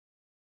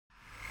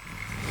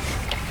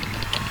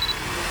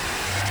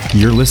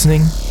You're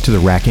listening to the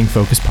Racking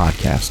Focus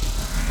Podcast.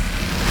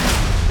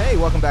 Hey,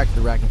 welcome back to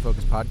the Racking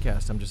Focus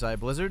Podcast. I'm Josiah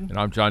Blizzard. And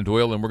I'm John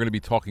Doyle, and we're going to be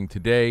talking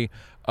today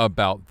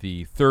about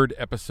the third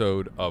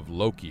episode of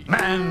Loki. To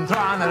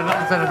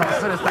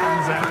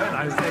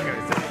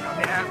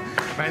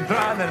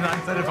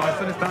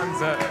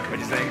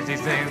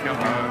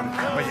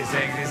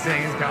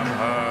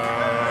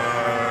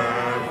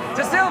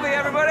Sylvie,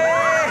 everybody!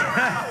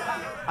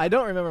 I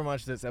don't remember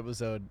much of this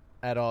episode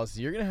at all, so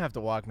you're going to have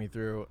to walk me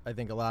through, I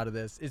think, a lot of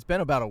this. It's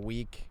been about a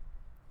week.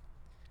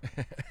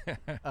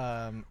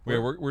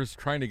 We're just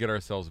trying to get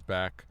ourselves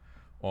back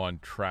on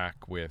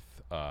track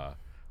with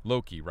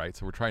Loki, right?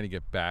 So we're trying to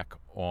get back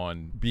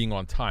on being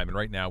on time. And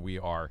right now we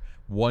are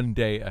one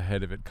day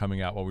ahead of it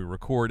coming out while we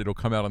record. It'll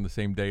come out on the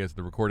same day as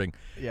the recording.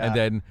 Yeah. And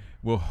then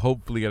we'll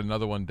hopefully get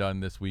another one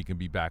done this week and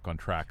be back on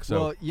track.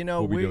 So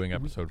we'll be doing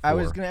episode 4. I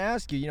was going to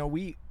ask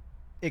you,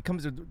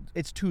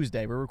 it's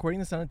Tuesday. We're recording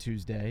this on a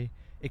Tuesday.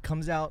 It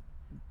comes out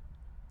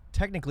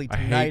technically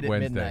tonight at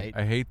midnight.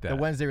 I hate that. The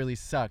Wednesday release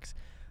sucks.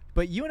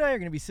 But you and I are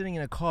going to be sitting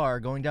in a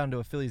car going down to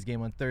a Phillies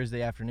game on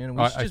Thursday afternoon, and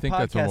we should just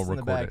podcast in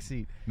the back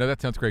seat. No,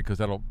 that sounds great because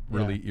that'll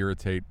really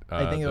irritate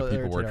the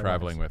people we're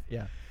traveling with.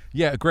 Yeah.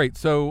 Yeah, great.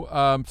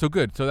 So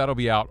good. So that'll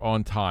be out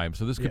on time.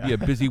 So this could be a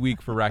busy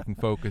week for Racking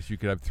Focus. You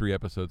could have 3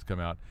 episodes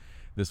come out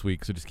this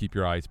week, so just keep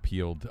your eyes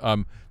peeled.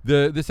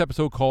 This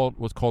episode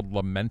was called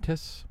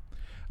Lamentis.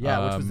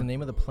 Yeah, which was the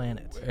name of the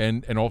planet.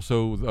 And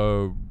also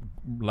the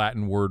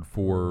Latin word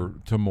for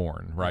to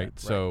mourn, right?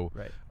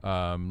 Right.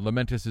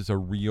 Lamentis is a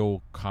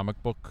real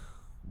comic book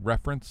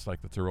reference,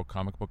 like that's a real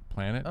comic book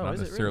planet. Not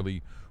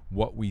necessarily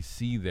what we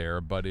see there,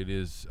 but it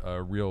is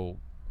a real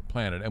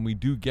planet. And we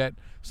do get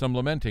some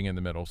lamenting in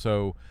the middle,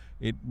 so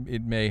it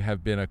may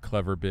have been a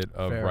clever bit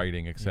of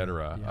writing,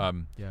 etc.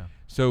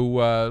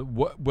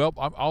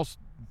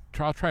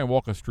 I'll try and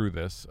walk us through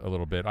this a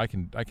little bit. I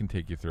can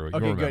take you through it.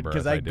 Okay, good,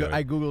 because I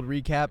googled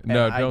recap and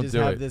I just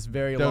have this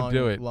very long. Don't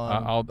do it.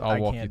 I'll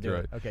walk you through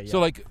it. Okay. Yeah.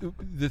 So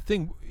the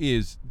thing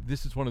is,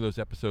 this is one of those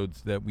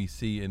episodes that we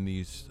see in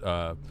these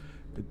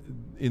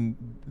in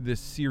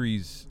this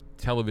series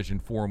television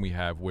form we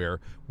have where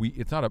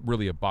it's not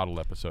really a bottle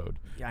episode.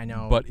 Yeah, I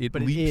know. But it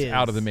leaps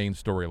out of the main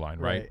storyline,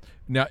 right?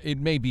 Now it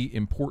may be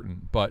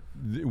important, but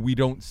we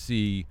don't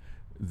see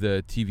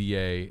the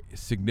TVA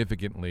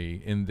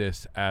significantly in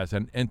this as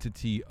an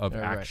entity of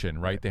action,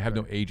 right? They have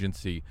no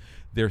agency.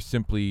 They're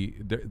simply,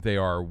 they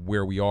are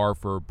where we are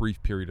for a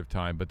brief period of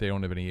time, but they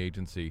don't have any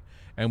agency.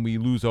 And we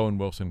lose Owen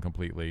Wilson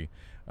completely,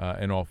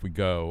 and off we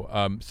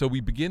go. So we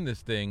begin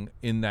this thing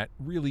in that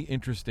really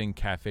interesting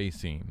cafe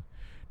scene.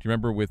 Do you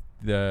remember with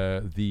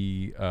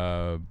the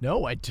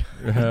No, I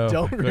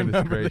don't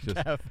remember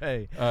the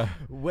cafe.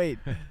 Wait.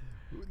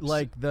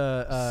 Like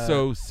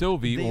so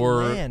Sylvie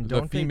or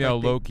the female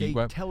Loki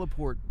they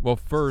teleport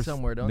first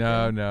somewhere, don't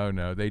they?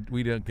 No.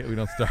 We don't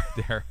start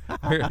there.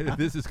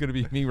 This is going to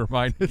be me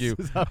reminding you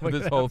of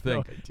this whole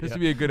thing. This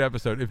will be a good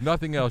episode. If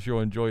nothing else,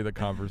 you'll enjoy the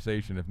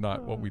conversation. If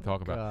not, what we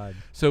talk about. God.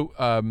 So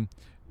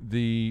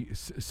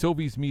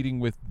Sylvie's meeting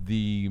with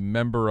the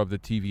member of the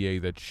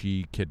TVA that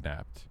she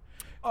kidnapped.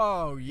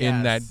 Oh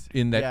yes.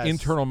 In that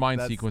internal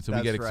mind sequence that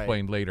we get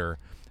explained later,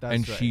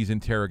 she's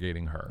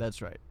interrogating her.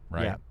 That's right.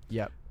 Right.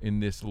 Yep.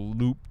 In this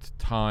looped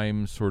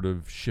time sort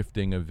of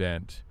shifting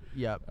event.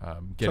 Yep.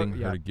 Getting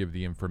her to give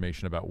the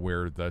information about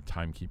where the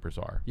timekeepers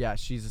are. Yeah,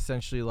 she's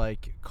essentially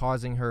like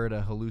causing her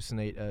to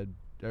hallucinate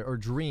or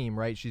dream,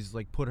 right? She's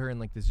like put her in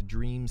like this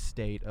dream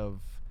state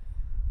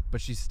but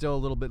she's still a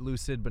little bit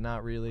lucid, but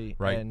not really,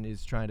 right? And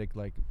is trying to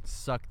like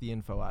suck the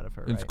info out of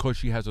her. It's because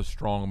she has a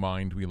strong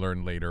mind, we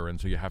learn later, and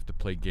so you have to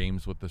play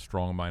games with the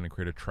strong mind and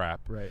create a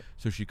trap. Right.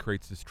 So she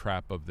creates this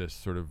trap of this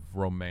sort of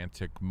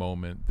romantic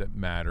moment that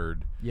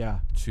mattered.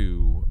 Yeah.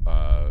 To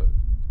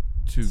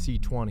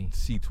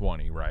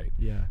C20, right?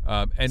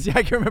 Yeah. And see,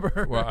 I can remember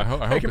her. Well, I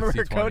hope can remember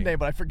her C20. code name,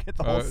 but I forget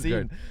the whole scene.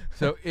 Good.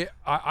 So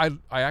I mean,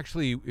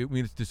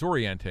 it's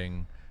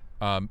disorienting.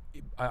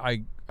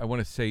 I want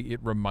to say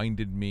it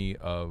reminded me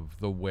of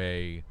the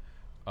way,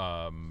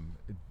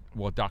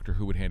 Doctor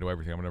Who would handle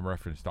everything. I'm going to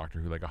reference Doctor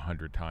Who like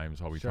 100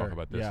 times while we talk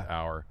about this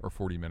hour or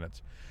 40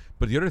 minutes.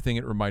 But the other thing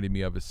it reminded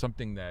me of is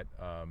something that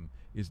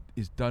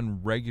is done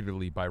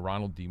regularly by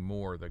Ronald D.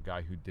 Moore, the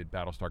guy who did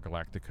Battlestar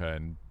Galactica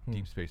and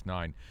Deep Space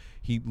Nine.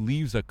 He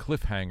leaves a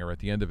cliffhanger at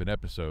the end of an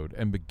episode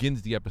and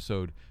begins the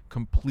episode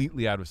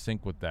completely out of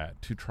sync with that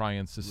to try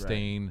and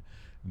sustain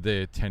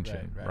the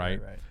tension, right?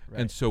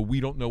 And so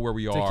we don't know where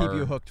we are. To keep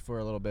you hooked for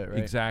a little bit, right?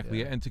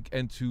 Exactly,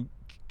 and to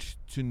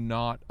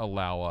not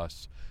allow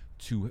us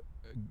to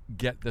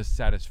get the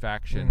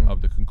satisfaction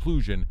of the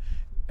conclusion,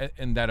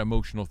 and that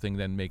emotional thing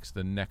then makes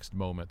the next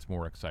moments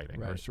more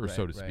exciting, or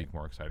so to speak,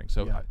 more exciting.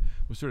 So it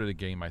was sort of the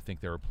game I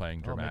think they were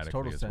playing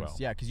dramatically makes total sense. well.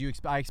 Yeah,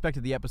 because I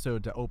expected the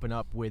episode to open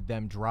up with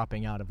them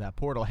dropping out of that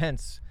portal.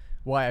 Hence,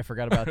 why I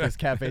forgot about this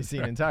cafe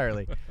scene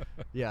entirely.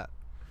 Yeah.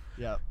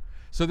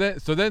 So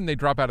then they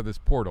drop out of this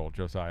portal,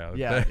 Josiah.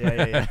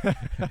 Yeah.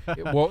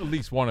 Well, at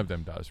least one of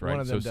them does, right? One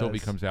of them Sylvie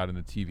does. comes out in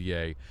the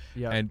TVA,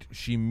 and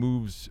she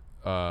moves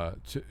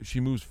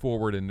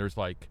forward, and there's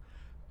like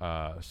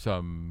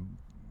some,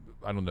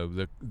 I don't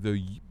know,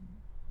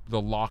 the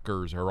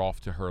lockers are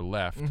off to her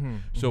left.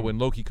 So when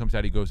Loki comes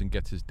out, he goes and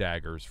gets his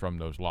daggers from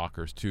those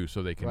lockers too,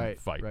 so they can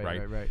fight.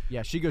 Right.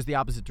 Yeah, she goes the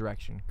opposite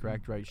direction.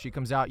 Correct. Right. She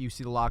comes out, you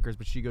see the lockers,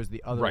 but she goes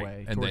the other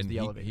way and towards then the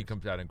elevator. he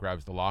comes out and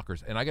grabs the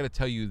lockers. And I got to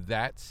tell you,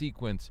 that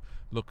sequence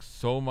looks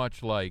so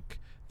much like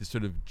the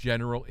sort of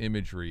general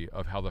imagery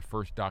of how the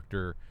first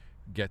Doctor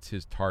gets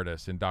his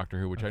TARDIS in Doctor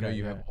Who, which I know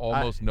you have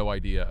almost no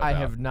idea about. I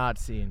have not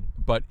seen.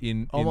 But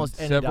in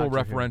several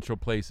referential Who.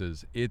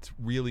 places, it's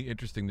really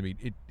interesting to me.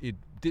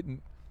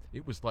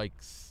 It was like,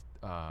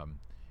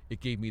 it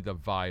gave me the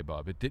vibe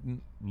of. It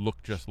didn't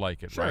look just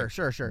like it, right?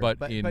 Sure.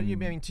 But you, I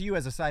mean, to you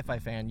as a sci-fi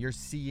fan, you're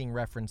seeing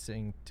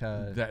referencing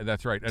to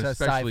that's right, and to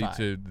especially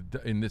sci-fi.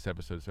 in this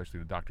episode, especially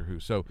to Doctor Who.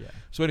 So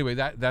anyway,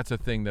 that's a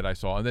thing that I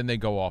saw, and then they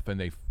go off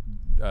and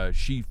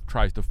she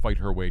tries to fight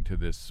her way to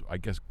this, I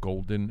guess,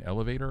 golden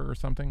elevator or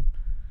something.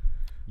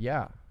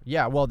 Yeah.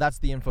 Well, that's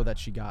the info that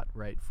she got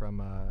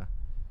from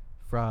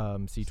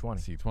C20.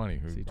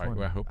 C20.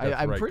 C20. I hope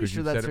that's I'm right, pretty 'cause sure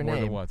you've that's said her it more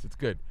name. than once. It's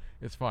good.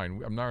 It's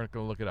fine. I'm not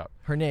going to look it up.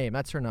 Her name.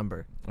 That's her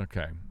number.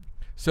 Okay.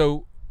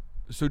 So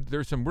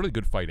there's some really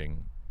good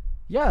fighting.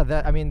 Yeah.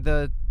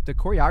 The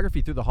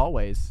choreography through the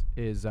hallways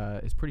is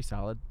pretty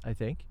solid, I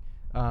think.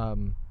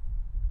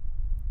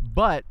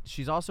 But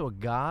she's also a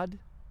god.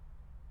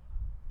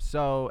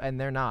 And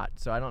they're not.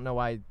 So I don't know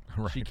why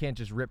she can't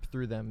just rip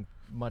through them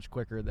much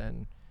quicker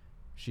than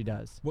she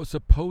does. Well,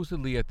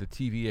 supposedly at the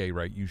TVA,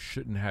 right, you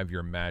shouldn't have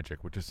your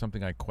magic, which is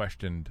something I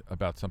questioned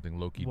about something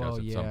Loki does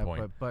at some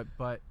point. But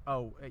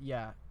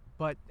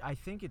I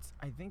think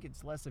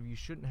it's less of you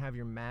shouldn't have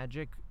your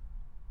magic,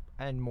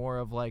 and more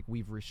of like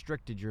we've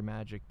restricted your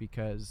magic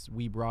because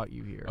we brought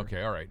you here.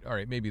 Okay, all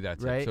right, maybe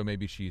that's right? it. So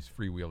maybe she's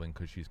freewheeling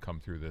because she's come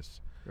through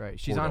this. Right,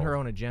 she's portal. on her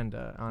own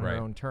agenda, on her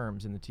own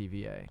terms in the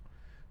TVA.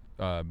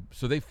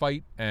 So they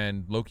fight,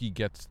 and Loki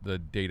gets the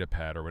data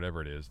pad or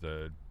whatever it is,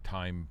 the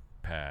time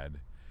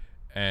pad,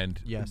 and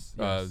yes.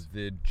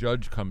 The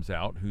judge comes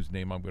out, whose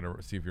name I'm going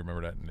to see if you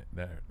remember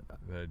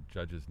the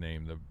judge's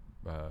name, the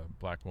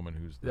black woman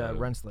who's the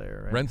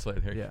Renslayer. Right?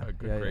 Renslayer. There you go.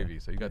 Good gravy.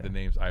 So you got the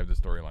names. I have the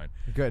storyline.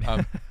 Good.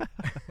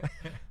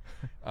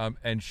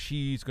 And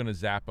she's going to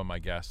zap him, I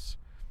guess.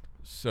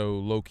 So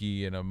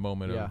Loki, in a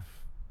moment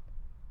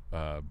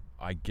of,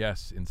 I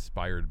guess,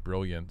 inspired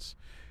brilliance,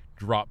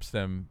 drops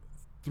them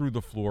through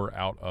the floor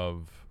out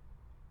of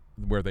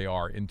where they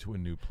are into a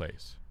new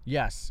place.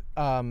 Yes,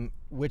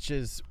 which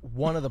is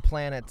one of the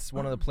planets,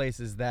 one of the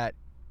places that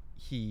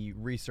he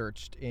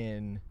researched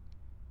in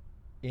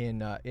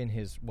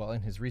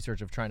his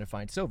research of trying to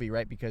find Sylvie,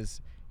 right?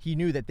 Because he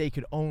knew that they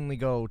could only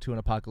go to an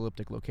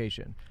apocalyptic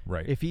location.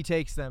 Right. If he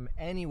takes them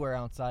anywhere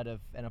outside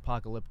of an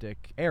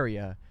apocalyptic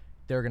area,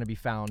 they're going to be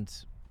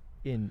found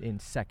in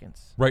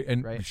seconds. Right,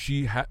 and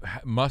she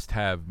must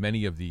have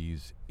many of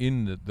these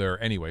in there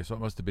anyway, so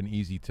it must have been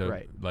easy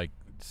to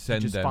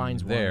send just them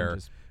finds there. One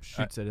and just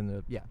shoots it in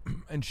the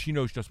And she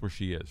knows just where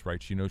she is,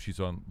 right? She knows she's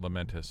on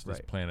Lamentis, this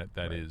planet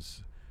that Right.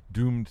 is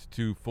doomed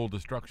to full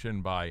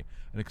destruction by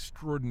an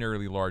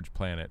extraordinarily large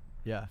planet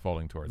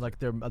falling towards like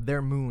it.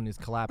 their moon is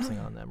collapsing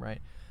on them,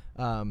 right?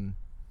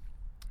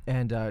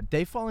 And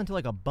they fall into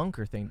like a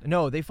bunker thing.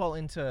 No, they fall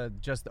into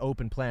just the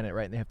open planet,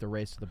 right? And they have to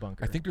race to the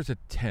bunker. I think there's a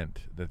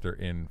tent that they're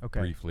in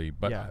briefly,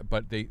 but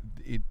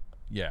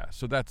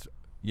so that's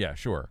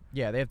sure.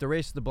 Yeah, they have to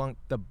race to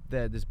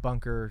this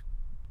bunker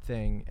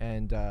thing,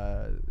 and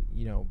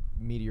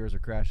meteors are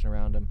crashing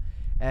around them,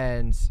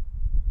 and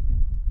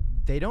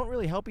they don't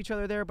really help each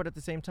other there, but at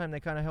the same time they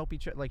kind of help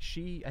each other. Like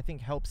she, I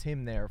think, helps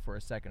him there for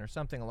a second or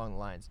something along the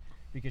lines,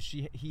 because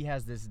he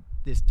has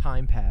this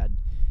time pad,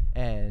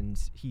 and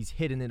he's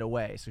hidden it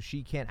away, so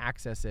she can't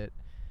access it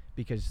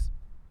because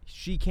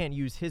she can't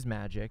use his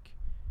magic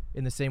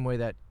in the same way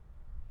that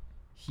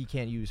he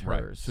can't use hers.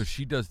 Right. So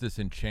she does this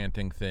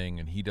enchanting thing,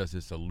 and he does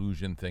this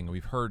illusion thing.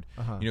 We've heard,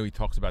 he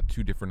talks about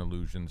two different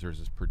illusions. There's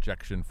this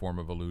projection form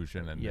of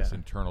illusion and this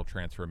internal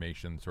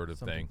transformation sort of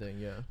thing.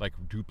 Like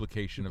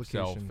duplication of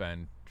self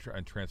and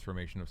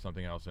transformation of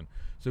something else. And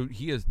so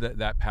he has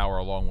that power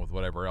along with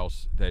whatever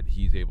else that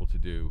he's able to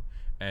do.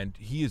 And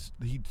he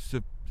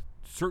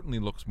certainly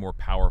looks more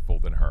powerful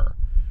than her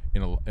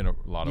in a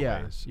lot of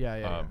ways.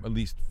 At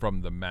least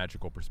from the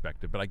magical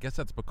perspective. But I guess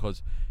that's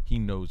because he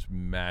knows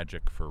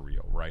magic for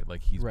real, right?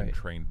 Like he's been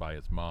trained by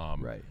his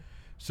mom. Right.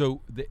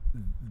 So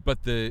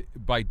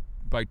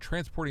by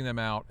transporting them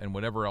out and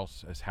whatever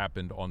else has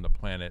happened on the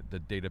planet, the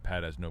data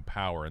pad has no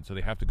power, and so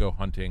they have to go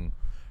hunting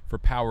for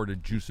power to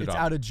juice it up.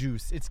 It's out of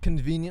juice. It's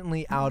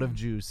conveniently out of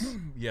juice.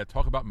 Yeah,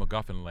 talk about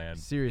MacGuffin land.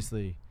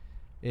 Seriously.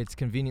 It's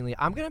conveniently.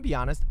 I'm going to be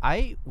honest.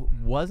 I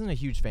wasn't a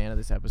huge fan of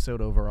this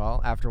episode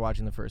overall after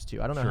watching the first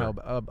two. I don't know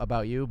how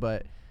about you,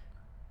 but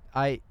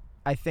I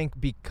think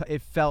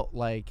it felt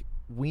like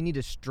we need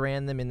to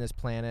strand them in this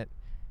planet,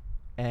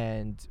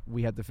 and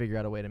we have to figure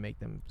out a way to make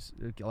them,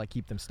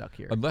 keep them stuck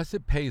here. Unless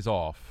it pays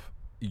off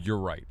You're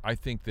right. I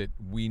think that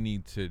we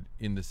need to,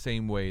 in the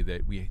same way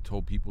that we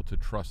told people to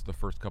trust the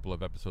first couple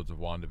of episodes of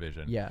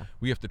WandaVision,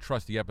 we have to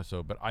trust the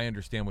episode, but I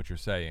understand what you're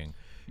saying.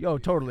 Yo,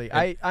 totally.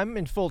 I'm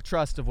in full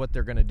trust of what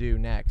they're going to do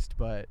next,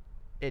 but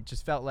it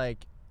just felt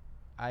like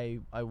I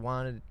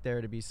wanted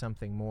there to be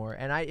something more.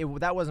 And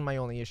that wasn't my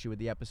only issue with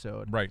the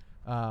episode. Right.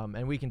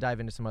 And we can dive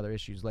into some other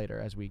issues later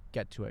as we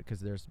get to it,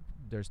 because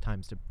there's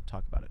times to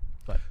talk about it.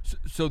 But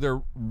So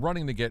they're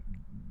running to get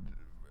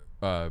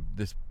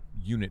this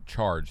unit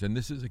charged, and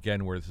this is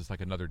again where this is like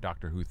another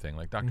Doctor Who thing.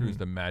 Like Doctor Who's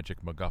the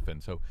magic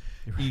MacGuffin. So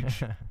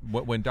each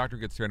when Doctor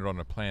gets stranded on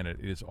a planet,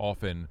 it is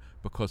often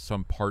because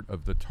some part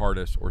of the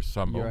TARDIS or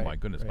some my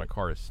goodness, my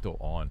car is still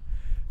on.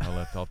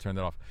 I'll turn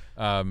that off.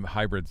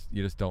 Hybrids,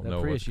 you just don't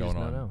know what's going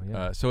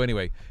on. So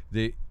anyway,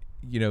 the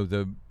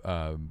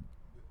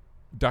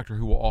Doctor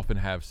Who will often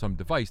have some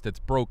device that's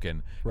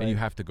broken, and you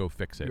have to go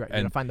fix it. Right. You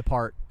gotta find the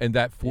part, and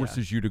that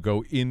forces you to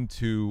go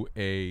into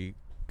a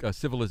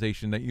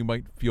civilization that you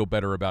might feel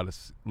better about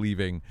us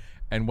leaving,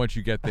 and once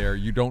you get there,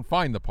 you don't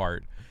find the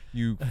part.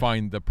 You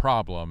find the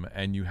problem,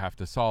 and you have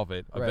to solve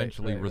it,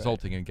 eventually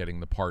resulting in getting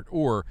the part,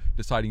 or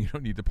deciding you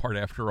don't need the part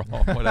after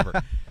all,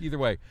 whatever. Either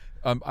way,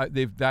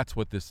 that's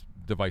what this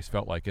device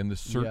felt like, and the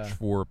search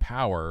for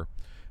power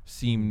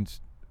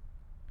seemed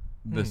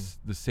the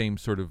same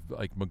sort of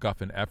like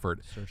MacGuffin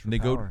effort.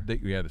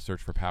 The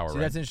search for power. So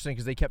that's interesting,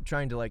 because they kept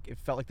trying to it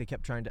felt like they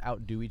kept trying to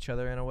outdo each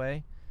other in a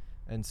way.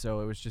 And so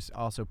it was just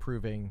also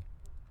proving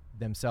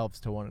themselves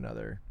to one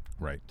another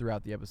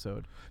throughout the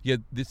episode. Yeah,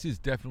 this is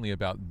definitely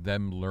about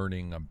them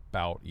learning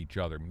about each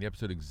other. I mean, the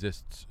episode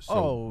exists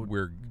so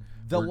we're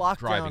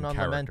lockdown on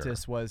character.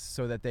 Lamentis was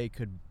so that they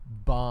could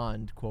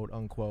bond, quote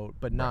unquote,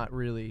 but not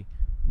really.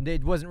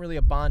 It wasn't really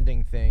a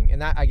bonding thing.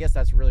 And I guess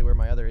that's really where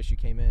my other issue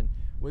came in,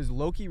 was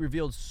Loki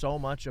revealed so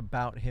much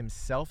about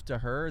himself to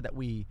her that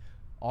we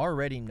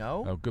already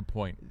know. Oh, good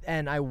point.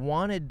 And I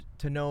wanted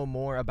to know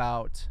more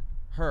about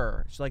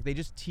her. They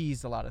just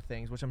teased a lot of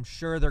things, which I'm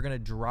sure they're going to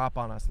drop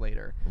on us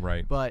later.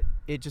 Right. But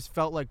it just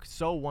felt like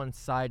so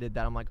one-sided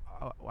that I'm like,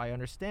 oh, I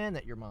understand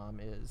that your mom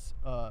is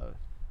a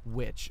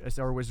witch,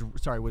 or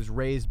was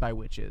raised by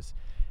witches,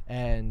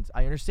 and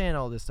I understand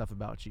all this stuff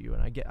about you,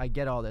 and I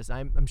get all this.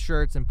 I'm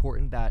sure it's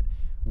important that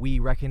we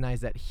recognize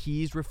that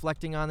he's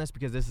reflecting on this,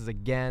 because this is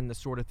again the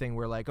sort of thing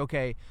where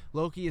okay,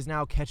 Loki is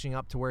now catching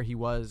up to where he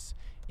was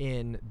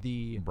in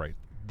the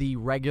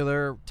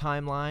regular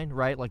timeline,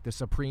 right? Like the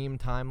Supreme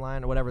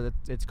timeline or whatever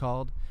it's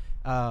called.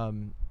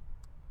 And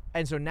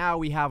so now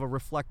we have a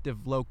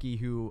reflective Loki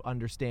who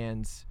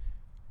understands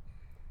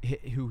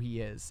who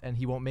he is, and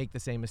he won't make the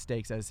same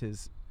mistakes as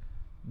his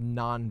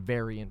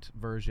non-variant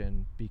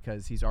version,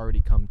 because he's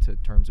already come to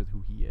terms with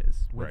who he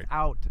is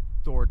without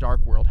Thor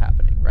Dark World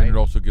happening, right? And it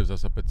also gives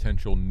us a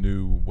potential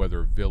new,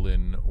 whether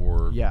villain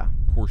or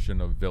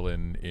portion of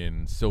villain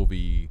in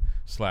Sylvie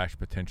 /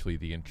 potentially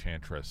the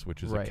Enchantress,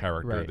 which is a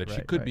character that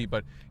she could be,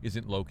 but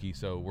isn't Loki,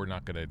 so we're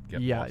not going to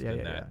get lost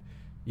in that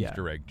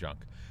Easter egg junk.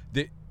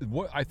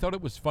 I thought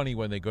it was funny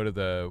when they go to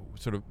the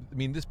sort of, I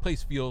mean, this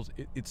place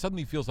it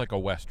suddenly feels like a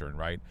Western,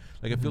 right?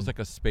 Like it feels like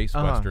a space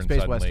Western space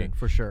suddenly. Western,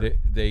 for sure.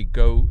 They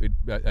go,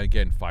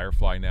 again,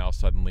 Firefly now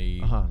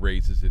suddenly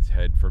raises its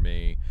head for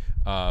me.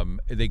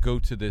 They go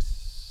to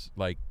this,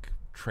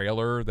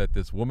 trailer that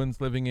this woman's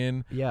living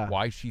in. Yeah.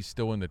 Why she's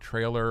still in the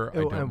trailer, I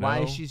don't know. And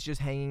why she's just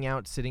hanging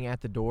out, sitting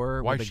at the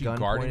door why with a gun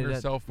guarding pointed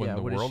herself when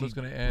the world is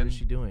going to end. What is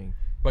she doing?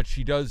 But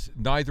she does,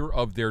 neither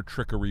of their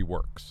trickery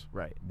works.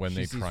 Right. When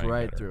they try and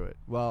get her. Through it.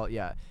 Well,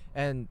 yeah.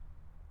 And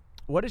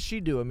what does she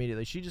do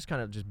immediately? She just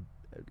kind of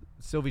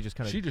Sylvie just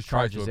kind of She just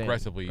tries to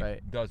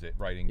aggressively does it,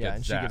 right? And gets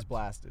and zapped. She gets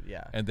blasted,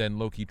 And then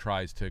Loki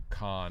tries to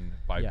con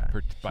by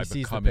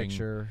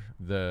becoming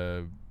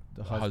the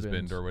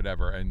husband or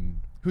whatever, and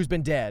who's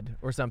been dead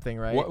or something,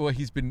 right? Well,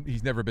 he's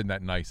never been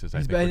that nice, as I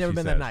think. He's never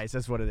been that nice.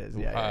 That's what it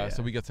is.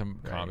 So we get some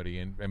comedy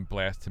and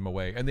blast him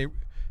away, and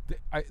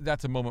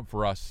that's a moment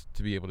for us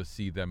to be able to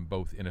see them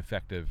both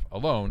ineffective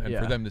alone, and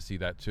for them to see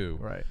that too.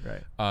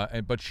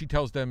 Right. But she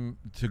tells them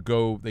to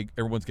go.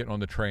 Everyone's getting on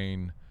the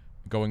train,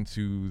 going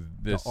to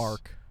this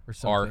Ark or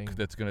something. Ark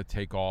that's going to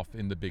take off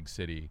in the big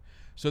city.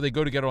 So they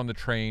go to get on the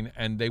train,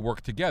 and they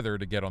work together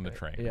to get on the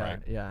train, right?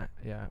 Yeah.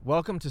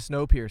 Welcome to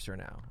Snowpiercer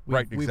now.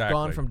 We've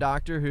gone from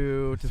Doctor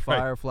Who to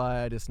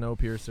Firefly to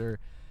Snowpiercer.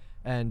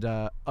 And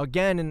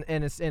again,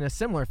 in a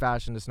similar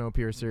fashion to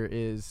Snowpiercer,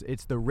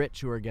 it's the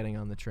rich who are getting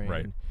on the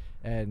train,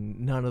 and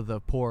none of the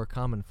poor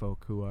common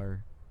folk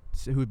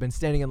who've been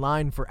standing in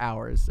line for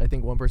hours. I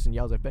think one person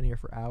yells, "I've been here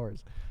for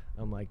hours."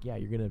 I'm like, yeah,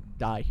 you're gonna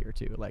die here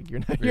too.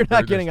 You're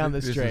not getting on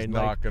this train. This is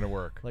not gonna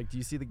work. Do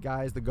you see the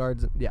guys, the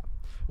guards? Yeah.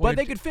 Well, but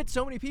they could fit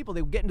so many people.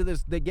 They get into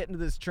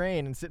this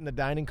train and sit in the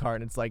dining car,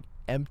 and it's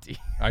empty.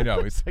 I know.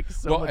 It's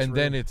so much room.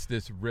 Then it's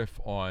this riff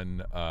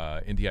on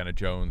Indiana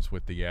Jones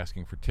with the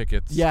asking for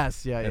tickets.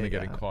 Yes, and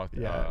getting caught.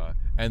 Yeah.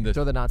 And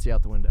throw the Nazi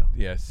out the window.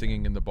 Yeah,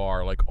 singing in the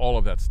bar, all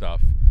of that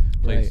stuff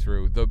plays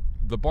through.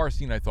 The bar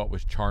scene I thought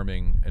was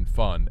charming and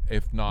fun,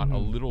 if not a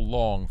little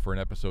long for an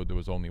episode that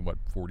was only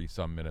 40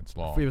 some minutes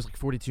long. It was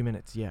 42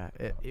 minutes. Yeah,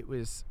 it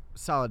was.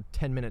 solid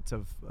 10 minutes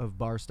of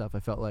bar stuff. I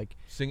felt like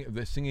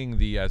singing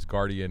the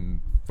Asgardian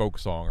folk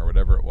song or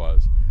whatever it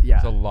was. Yeah.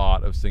 It's a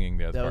lot of singing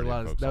the Asgardian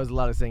folk song. That was a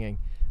lot of singing.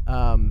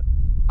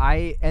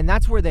 And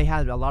that's where they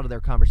had a lot of their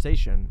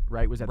conversation,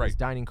 right? Was at this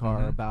dining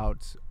car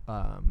about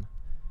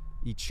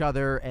each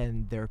other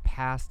and their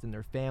past and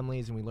their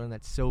families, and we learned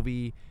that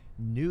Sylvie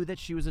knew that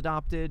she was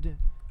adopted,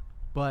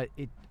 but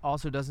it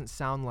also doesn't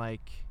sound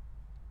like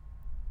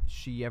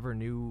she ever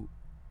knew.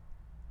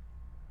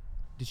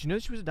 Did she know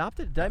that she was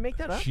adopted? Did I make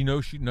that up?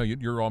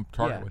 You're on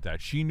target Yeah. with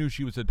that. She knew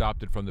she was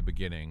adopted from the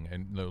beginning,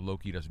 and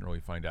Loki doesn't really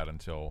find out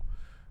until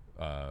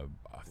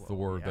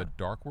Thor: yeah. The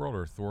Dark World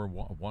or Thor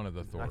one of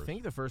the Thors. I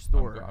think the first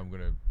Thor. I'm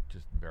gonna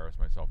just embarrass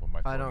myself with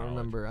my. Thor I don't knowledge.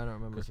 remember. I don't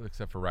remember.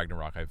 Except for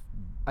Ragnarok,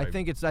 I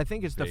think it's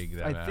vague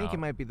it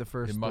might be the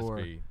first It must Thor.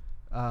 be.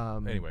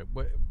 Anyway,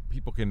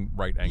 people can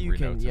write angry you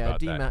can notes about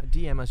that.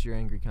 DM us your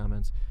angry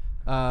comments.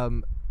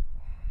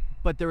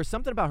 But there was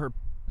something about her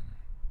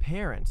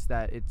parents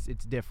that it's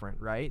different,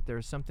 right?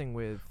 There's something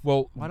with.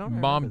 Well, Why don't I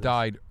Mom remember this?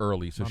 died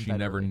early, so Mom she died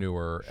never early. knew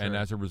her, and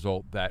Sure. as a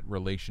result, that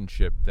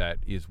relationship that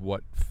is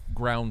what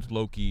grounds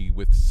Loki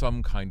with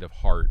some kind of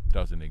heart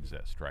doesn't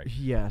exist, right?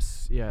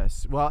 Yes.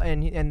 Well,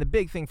 and the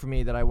big thing for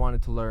me that I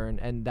wanted to learn,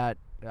 and that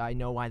I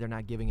know why they're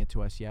not giving it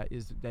to us yet,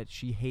 is that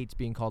she hates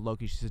being called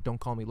Loki. She says, "Don't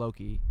call me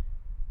Loki."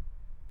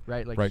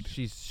 Right? Like Right.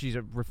 she's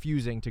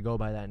refusing to go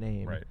by that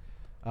name. Right.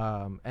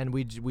 And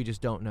we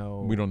just don't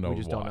know. We don't know We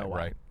just don't why, know why.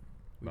 right?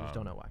 We just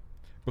don't know why.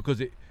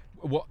 Because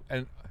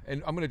and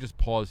I'm going to just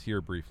pause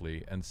here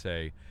briefly and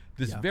say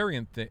this Yeah.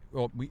 variant thing.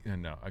 Well,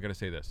 I got to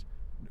say this.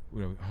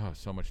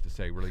 So much to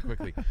say really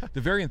quickly.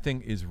 The variant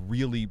thing is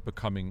really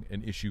becoming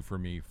an issue for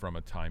me from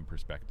a time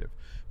perspective,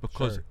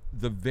 because Sure.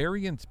 the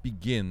variance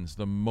begins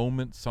the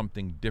moment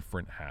something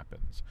different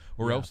happens,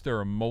 or Yeah. else there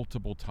are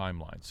multiple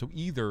timelines. So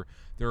either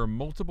there are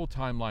multiple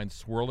timelines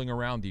swirling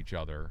around each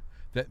other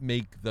that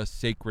make the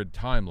sacred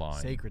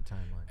timeline, Sacred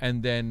timeline.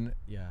 and then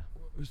Yeah.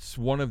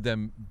 one of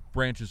them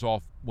branches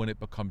off when it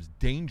becomes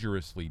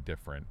dangerously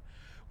different,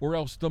 or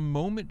else the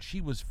moment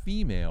she was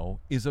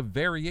female is a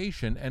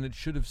variation and it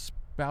should have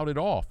spouted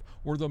off,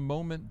 or the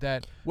moment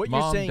that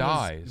Mom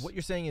dies. What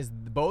you're saying is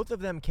both of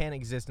them can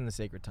exist in the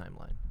sacred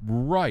timeline.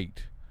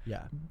 Right.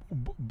 Yeah.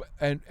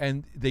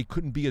 And they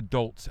couldn't be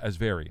adults as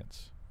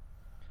variants.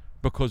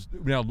 Because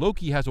now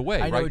Loki has a way, I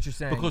right? know what you're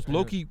saying. Because I know-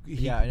 Loki,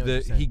 yeah, I know what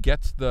you're saying. he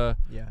gets the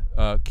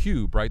Yeah.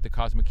 cube, right? The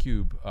cosmic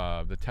cube,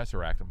 the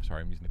Tesseract. I'm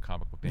sorry, I'm using the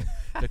comic book name.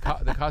 The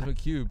cosmic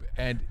cube,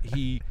 and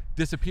he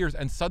disappears,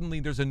 and suddenly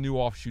there's a new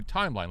offshoot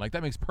timeline. Like,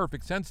 that makes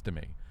perfect sense to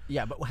me.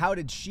 Yeah, but how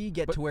did she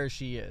get to where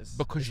she is?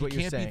 Because is she what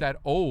you're can't be saying. that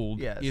old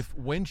Yes. if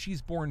when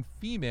she's born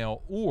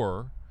female,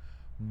 or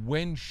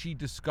when she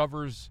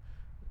discovers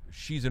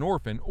she's an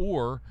orphan,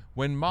 or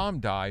when Mom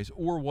dies,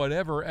 or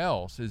whatever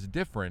else is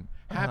different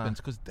happens,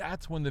 because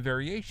that's when the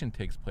variation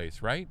takes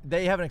place, right?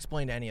 They haven't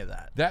explained any of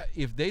that. That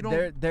if they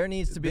don't, There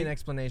needs to be they- an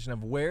explanation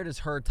of where does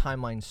her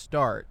timeline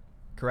start,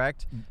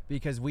 correct?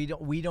 Because we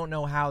don't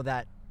know how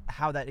that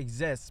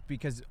exists,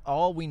 because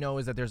all we know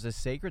is that there's a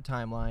sacred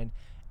timeline,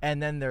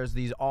 and then there's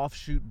these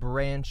offshoot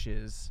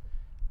branches,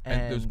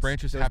 And those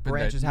branches happen at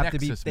branches have to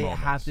be nexus they have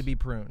moments. to be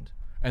pruned.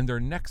 and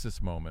they're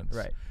nexus moments,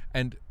 Right.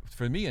 And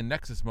for me, a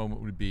nexus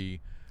moment would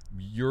be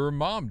your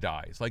mom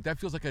dies. Like, that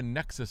feels like a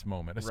nexus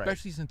moment,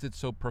 especially since it's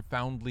so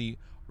profoundly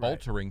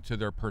altering to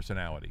their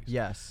personalities.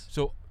 Yes.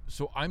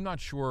 So I'm not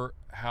sure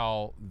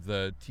how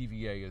the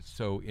TVA is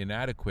so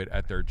inadequate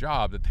at their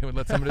job that they would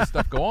let some of this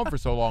stuff go on for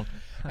so long.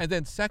 And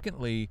then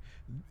secondly,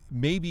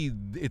 maybe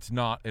it's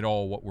not at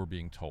all what we're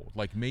being told.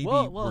 Like, maybe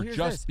Well, we're here's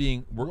just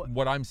this.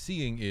 what I'm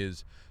seeing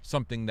is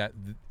something that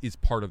is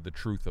part of the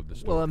truth of the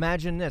story. Well,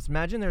 imagine this.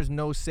 Imagine there's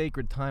no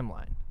sacred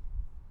timeline,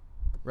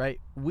 right?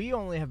 We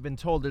only have been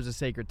told there's a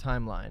sacred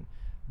timeline,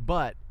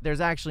 but there's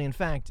actually, in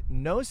fact,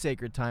 no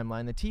sacred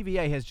timeline. The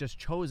TVA has just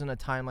chosen a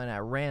timeline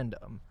at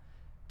random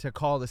to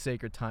call the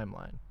sacred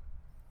timeline.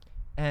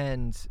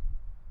 And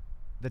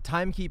the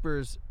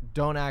timekeepers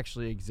don't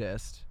actually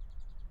exist.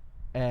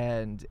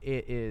 And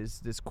it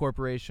is this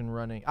corporation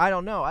running. I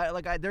don't know.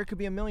 There could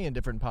be a million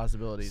different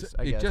possibilities. So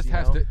I it guess, just you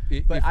has know?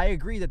 to- But if- I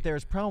agree that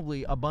there's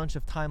probably a bunch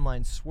of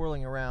timelines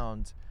swirling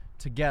around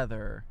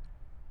together,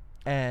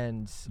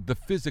 and the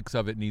physics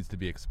of it needs to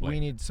be explained. we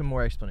need some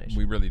more explanation.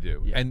 We really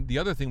do. Yeah. And the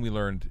other thing we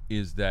learned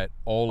is that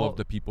all Well- of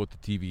the people at the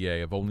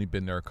TVA have only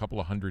been there a couple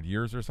of 100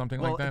 years or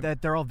something well, like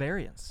that. they're all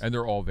variants. And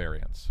they're all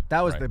variants.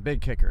 That was right? the big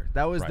kicker.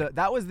 That was Right.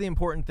 that was the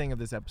important thing of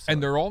this episode.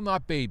 And they're all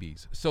not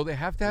babies, so they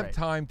have to have Right.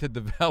 time to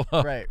develop.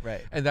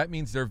 Right. And that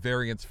means they're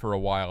variants for a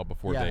while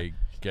before Yeah. they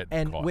get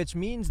and caught. which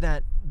means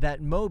that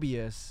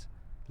Mobius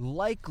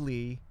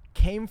likely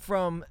came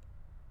from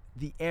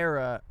the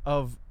era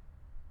of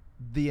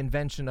the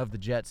invention of the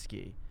jet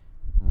ski.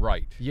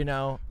 Right. You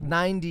know,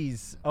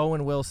 90s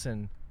Owen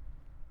Wilson,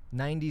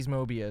 90s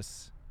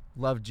Mobius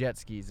loved jet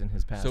skis in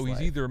his past So he's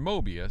life. either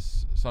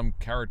Mobius, some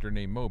character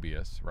named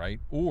Mobius, right?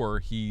 Or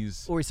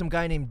he's some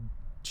guy named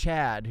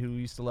Chad who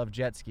used to love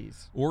jet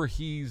skis.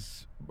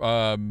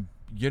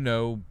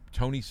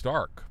 Tony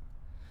Stark.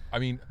 I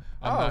mean,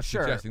 I'm not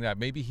sure. suggesting that.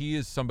 Maybe he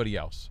is somebody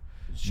else.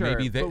 Sure.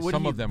 Maybe but would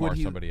some he- of them would are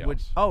he- somebody would-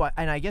 else. Oh,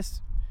 and I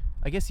guess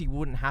he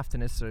wouldn't have to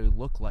necessarily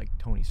look like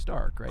Tony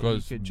Stark, right? He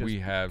Because could just- we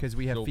have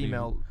Sylvie,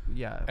 female.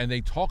 Yeah. and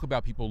they talk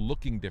about people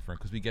looking different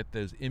because we get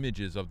those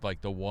images of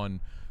like the one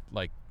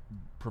like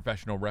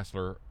professional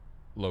wrestler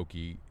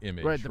Loki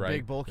image, Right, the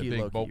big bulky the big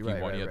Loki, bulky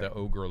right, one, right, yeah, right. the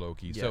ogre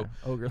Loki. Yeah, So,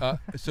 ogre.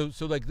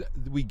 so like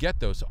we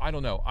get those. So I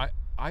don't know.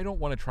 I don't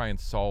want to try and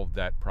solve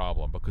that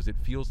problem because it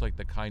feels like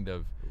the kind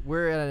of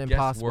We're at an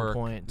impossible guesswork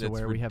point to that's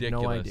where we have no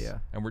ridiculous,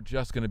 idea. and we're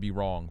just going to be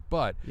wrong.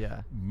 But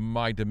Yeah.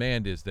 my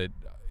demand is that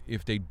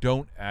if they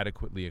don't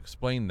adequately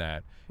explain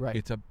that, Right.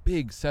 it's a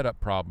big setup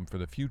problem for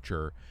the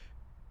future.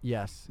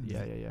 Yes.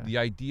 Yeah. The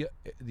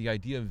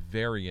idea of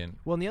variant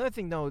Well, and the other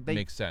thing though, they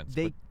makes sense.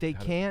 They but how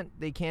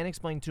do- can't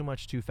explain too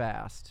much too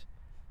fast,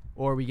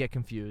 or we get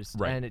confused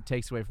Right. and it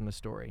takes away from the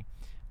story.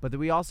 But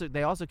they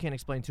also can't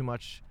explain too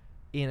much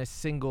in a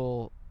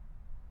single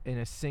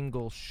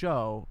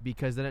show,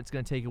 because then it's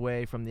going to take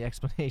away from the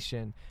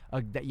explanation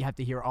that you have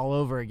to hear all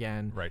over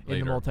again Right, in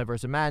the later.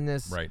 Multiverse of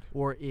Madness, Right.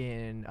 or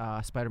in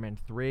Spider-Man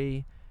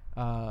 3.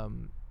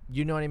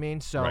 You know what I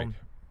mean? So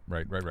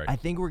Right. I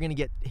think we're going to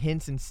get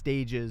hints and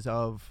stages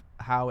of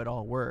how it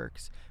all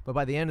works. But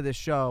by the end of this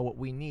show, what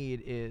we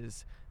need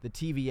is the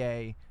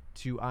TVA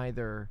to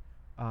either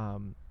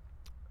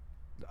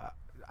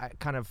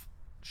kind of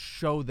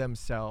show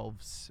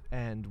themselves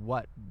and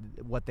what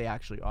they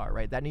actually are,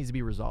 right? That needs to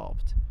be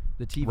resolved.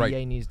 The TVA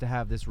Right. needs to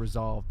have this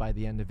resolved by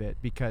the end of it,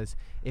 because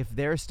if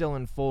they're still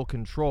in full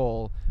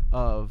control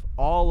of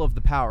all of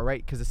the power,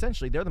 right? Because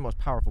essentially they're the most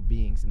powerful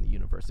beings in the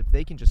universe. If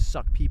they can just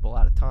suck people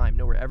out of time,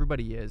 know where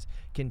everybody is,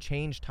 can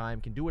change time,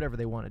 can do whatever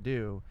they want to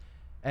do,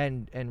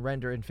 and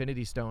render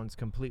Infinity Stones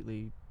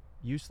completely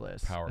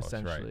useless, Powerless,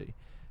 right. essentially,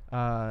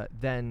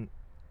 then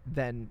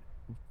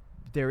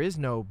there is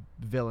no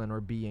villain or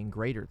being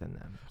greater than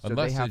them. So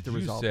Unless, they have as to you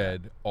resolve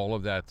said, that. all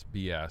of that's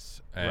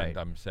BS, and Right.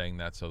 I'm saying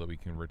that so that we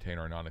can retain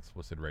our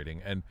non-explicit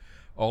rating. And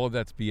all of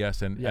that's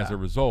BS, and as Yeah. a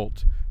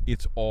result,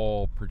 it's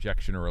all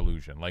projection or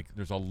illusion. Like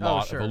there's a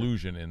lot sure. of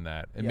illusion in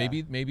that, and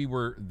Yeah. maybe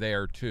we're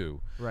there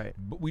too. Right.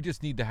 But we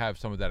just need to have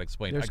some of that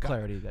explained. There's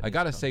clarity that I needs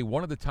gotta to come. say,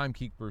 one of the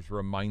timekeepers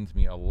reminds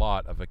me a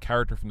lot of a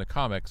character from the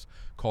comics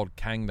called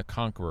Kang the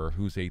Conqueror,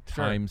 who's a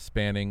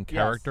time-spanning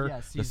character,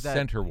 Yes, the he's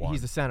center one.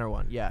 He's the center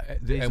one. Yeah.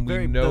 And He's we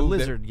very, know the that-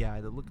 lizard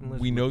guy, the looking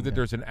lizard. We know looking that guy.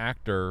 there's an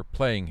actor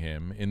playing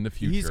him in the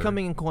future. He's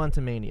coming in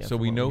Quantumania. So from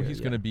we what know hear, he's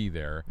yeah. going to be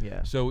there.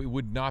 Yeah. So it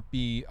would not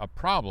be a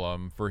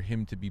problem for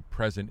him to be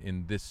present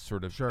in this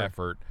sort of Sure.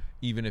 effort,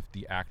 even if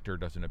the actor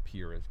doesn't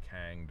appear as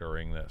Kang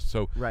during this.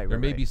 So Right, there right,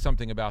 may right. be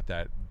something about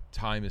that.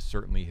 Time is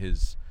certainly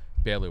his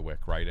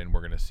bailiwick, right? And we're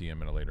going to see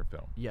him in a later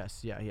film.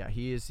 Yes. Yeah.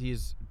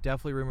 He's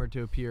definitely rumored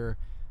to appear.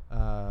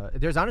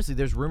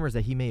 There's rumors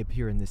that he may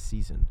appear in this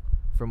season,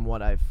 from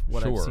what I've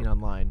Sure. seen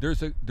online.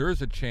 There's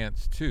a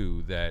chance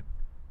too that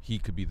he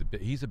could be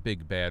he's a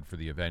big bad for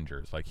the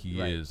Avengers. Like he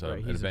Right, is right.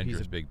 an He's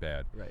Avengers a- big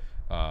bad. Right.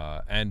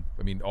 And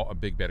I mean a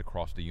big bet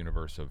across the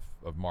universe of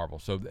Marvel,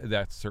 so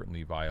that's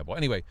certainly viable.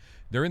 Anyway,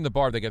 they're in the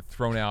bar. They get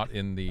thrown out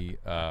in the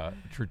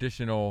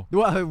traditional.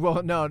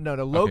 Well, no.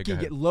 Loki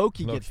ahead.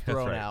 Loki Loki, gets that's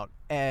thrown right. out,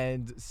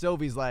 and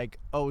Sylvie's like,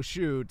 "Oh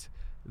shoot,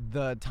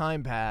 the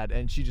time pad,"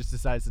 and she just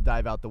decides to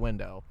dive out the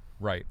window.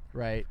 Right,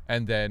 Right.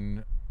 and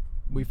then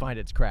We find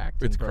it's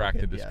cracked. it's and cracked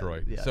and broken. Yeah,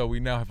 destroyed. yeah. So we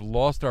now have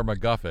lost our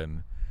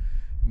MacGuffin.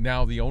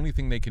 Now the only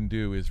thing they can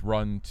do is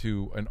run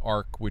to an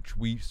arc which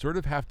we sort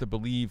of have to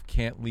believe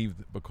can't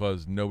leave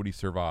because nobody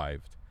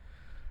survived.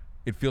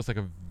 It feels like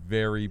a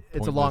very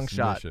It's a long pointless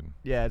shot. mission.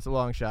 Yeah, it's a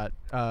long shot.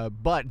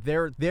 But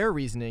their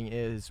reasoning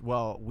is,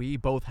 well, we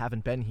both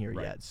haven't been here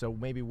Right. yet, so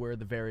maybe we're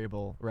the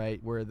variable,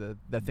 right? We're the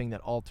thing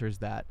that alters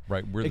that.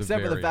 Right, we're Except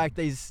the for the variant. fact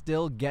they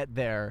still get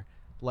there,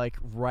 like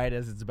right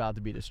as it's about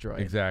to be destroyed.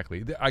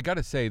 Exactly. I got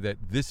to say that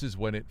this is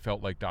when it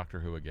felt like Doctor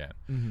Who again.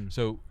 Mm-hmm.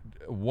 So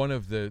one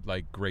of the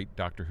great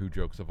Doctor Who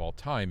jokes of all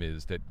time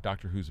is that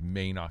Doctor Who's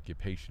main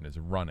occupation is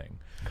running.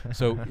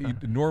 So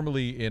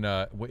normally in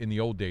the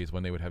old days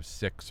when they would have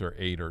 6 or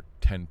 8 or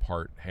 10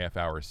 part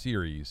half-hour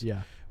series,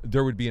 Yeah.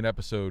 there would be an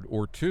episode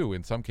or two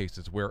in some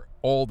cases where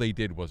all they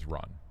did was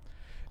run.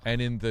 And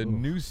in the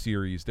new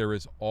series, there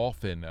is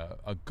often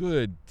a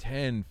good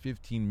 10,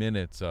 15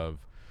 minutes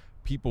of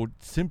people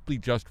simply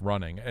just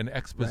running, an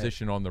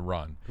exposition on the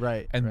run.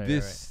 Right. And right,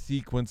 this right.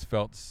 sequence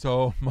felt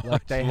so much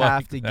Like they like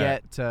have to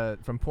that.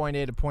 get from point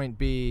A to point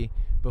B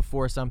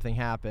before something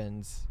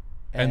happens,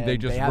 And they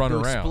just have run to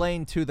around.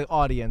 explain to the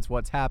audience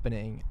what's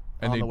happening.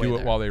 And on they the way do it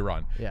there. while they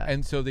run. Yeah.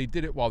 And so they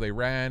did it while they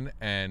ran,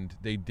 and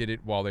they did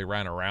it while they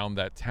ran around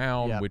that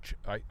town, Yep. which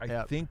I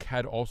Yep. think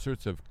had all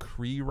sorts of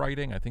Kree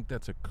writing. I think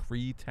that's a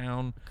Kree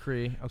town.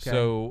 Kree. Okay.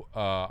 So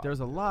There's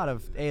a lot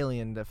of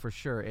alien, for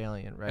sure,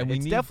 alien, right? And we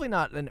It's need- definitely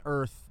not an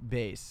Earth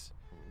base.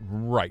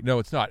 right, no,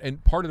 it's not.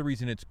 And part of the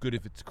reason it's good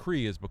if it's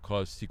Kree is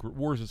because Secret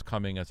Wars is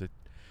coming as a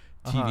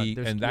TV,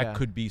 there's- and that yeah.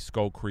 could be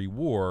Skull Kree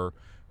War.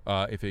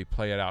 If they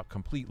play it out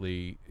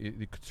completely,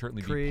 it could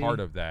certainly be Kree. part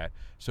of that.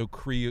 So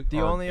Kree The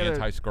are only other-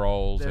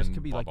 anti-Skrulls, There and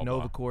could be blah, like blah, blah.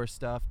 Nova Corps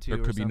stuff too. There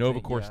or could be something, Nova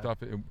Corps yeah. stuff.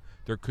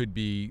 There could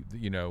be,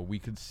 we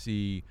could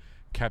see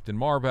Captain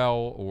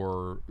Marvel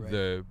or Right.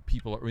 the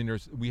people. I mean,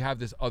 we have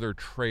this other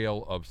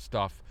trail of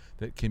stuff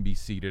that can be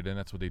seeded, and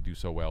that's what they do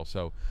so well.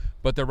 So,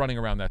 but they're running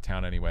around that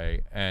town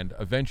anyway, and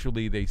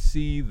eventually they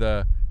see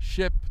the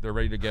ship. They're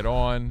ready to get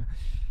on.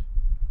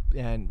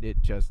 And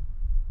it just.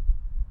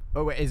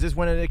 Oh wait, is this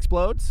when it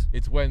explodes?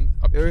 It's when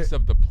a piece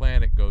of the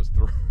planet goes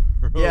through.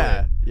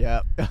 Yeah, it.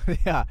 yeah,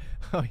 yeah.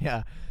 Oh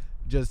yeah,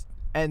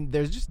 and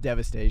there's just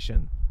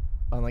devastation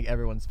on like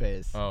everyone's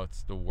face. Oh,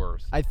 it's the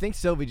worst. I think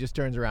Sylvie just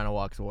turns around and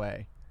walks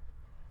away,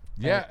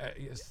 Yeah,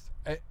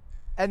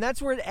 and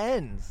that's where it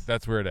ends.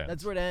 that's where it ends.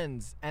 That's where it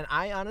ends. And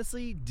I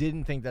honestly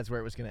didn't think that's where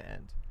it was going to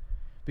end,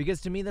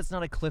 because to me that's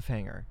not a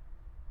cliffhanger.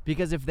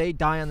 Because if they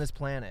die on this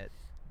planet,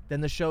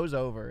 then the show's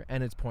over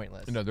and it's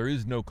pointless. No, there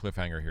is no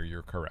cliffhanger here.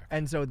 You're correct.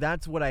 And so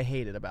that's what I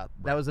hated about.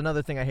 That was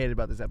another thing I hated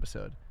about this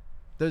episode.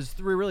 There's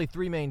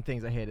three main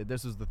things I hated.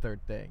 This was the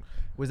third thing,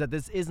 was that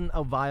this isn't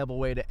a viable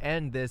way to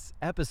end this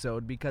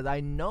episode, because I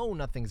know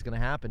nothing's going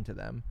to happen to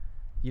them,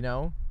 you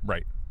know?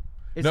 Right.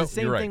 It's No, the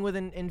same you're thing right.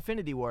 with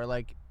Infinity War.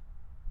 Like,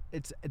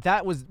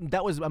 that was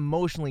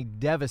emotionally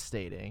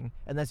devastating,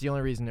 and that's the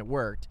only reason it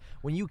worked.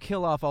 When you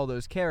kill off all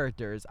those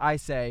characters, I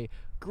say,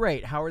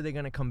 great, how are they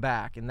going to come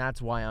back? And that's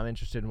why I'm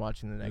interested in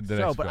watching the next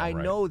show. But film, I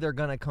right. know they're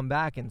going to come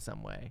back in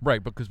some way.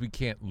 Right, because we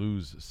can't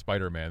lose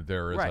Spider-Man.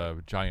 There is Right.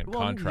 a giant Well,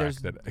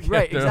 contract that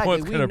right, no exactly.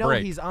 one's We gonna know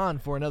break. he's on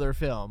for another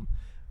film,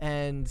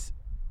 and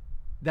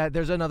that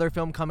there's another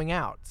film coming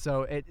out.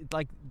 So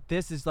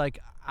this is like,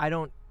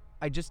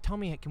 just tell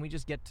me, can we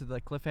just get to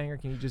the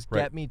cliffhanger? Can you just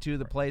Right. get me to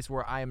the place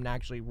where I am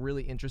actually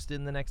really interested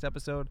in the next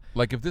episode?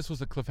 Like if this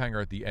was a cliffhanger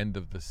at the end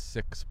of the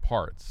 6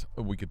 parts,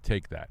 we could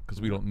take that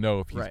because we don't know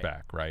if he's Right.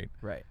 back, right?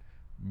 Right.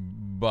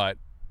 But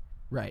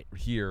Right.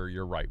 here,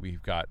 you're right.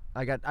 We've got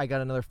I got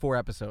another 4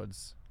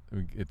 episodes.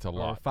 it's a Or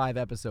lot. 5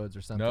 episodes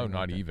or something. No, like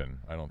not that. even.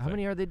 I don't How think.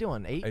 many are they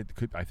doing? 8?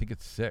 I think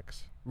it's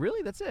 6.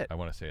 Really? That's it? I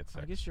want to say it's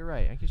 6. I guess you're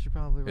right. I guess you're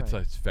probably right.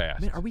 It's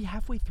fast. Man, are we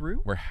halfway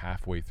through? We're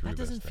halfway through. That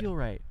this doesn't thing. feel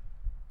right.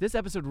 This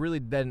episode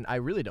I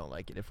really don't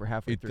like it if we're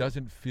halfway It through.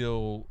 doesn't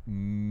feel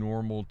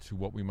normal to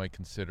what we might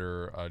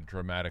consider a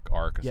dramatic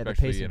arc, Yeah, the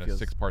especially pacing in a feels-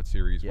 6-part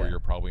series where yeah. you're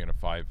probably in a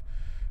 5.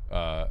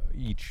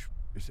 Each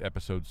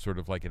episode sort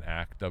of like an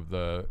act of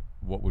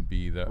what would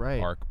be the Right.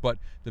 arc. But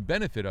the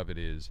benefit of it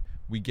is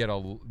we get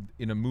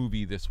in a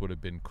movie this would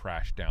have been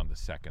crashed down to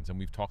seconds, and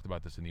we've talked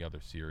about this in the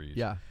other series.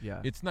 Yeah,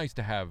 yeah. It's nice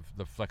to have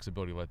the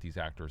flexibility to let these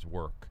actors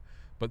work.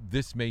 But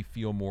this may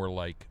feel more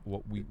like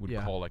what we would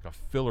Yeah. call like a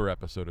filler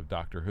episode of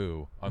Doctor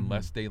Who,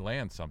 unless they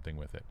land something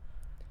with it.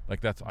 Like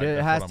that's It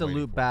that's has what to I'm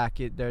waiting loop for. back.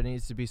 There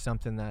needs to be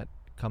something that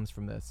comes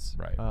from this.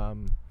 Right.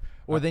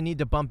 Or they need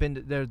to bump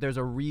into there's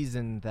a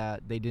reason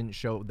that they didn't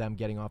show them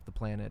getting off the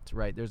planet,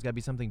 right? There's got to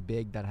be something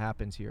big that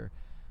happens here.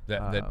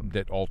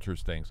 that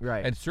alters things.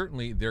 Right. And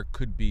certainly they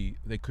could be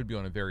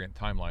on a variant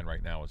timeline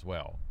right now as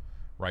well.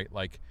 Right?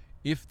 Like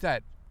if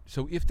that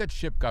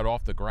ship got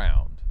off the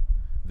ground,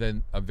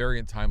 then a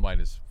variant timeline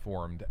is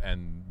formed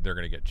and they're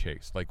going to get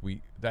chased. Like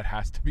that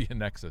has to be a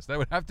Nexus. That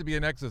would have to be a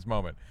Nexus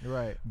moment.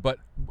 Right. But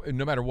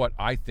no matter what,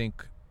 I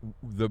think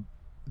the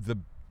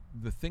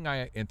thing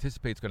I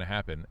anticipate is going to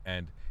happen,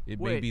 and it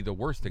may Wait. be the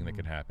worst thing that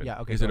can happen. Yeah,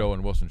 okay, Is that go on.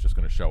 Owen Wilson's just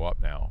going to show up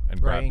now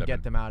and grab Right, and them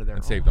get them out of there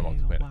and Oh, save them off hey,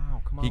 the planet?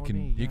 wow, come on he with can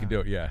me, he can yeah. do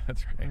it. Yeah,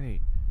 that's right.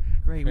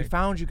 Great. We Right.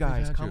 found you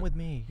guys. found Come you. with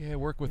me. Yeah,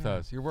 work with Yeah.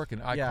 us. You're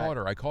working. I Yeah.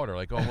 caught her.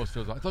 Like almost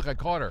feels like, look, I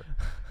caught her.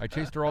 I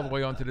chased her all the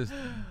way onto this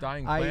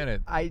dying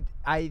planet.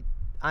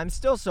 I'm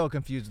still so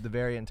confused with the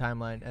variant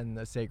timeline and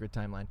the sacred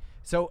timeline.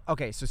 So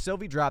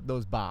Sylvie dropped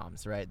those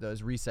bombs, right?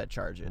 Those reset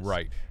charges.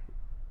 Right.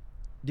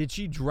 Did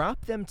she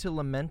drop them to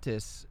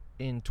Lamentis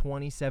in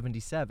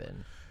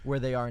 2077, where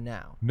they are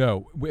now?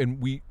 No, and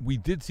we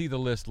did see the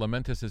list.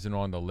 Lamentis isn't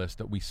on the list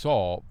that we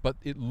saw, but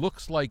it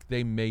looks like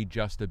they may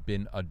just have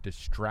been a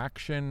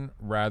distraction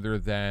rather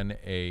than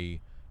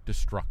a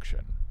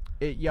destruction.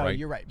 Yeah, Right.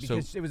 you're right. So-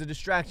 Because it was a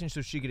distraction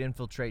so she could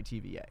infiltrate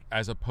TVA.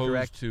 As opposed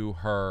Correct. to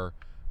her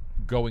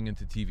going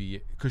into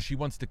TVA because she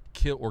wants to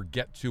kill or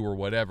get to or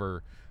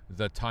whatever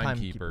the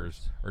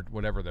timekeepers or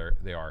whatever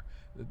they are,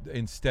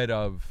 instead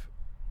of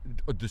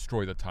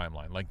destroy the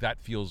timeline. Like that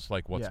feels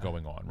like what's Yeah.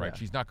 going on, right? Yeah.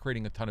 She's not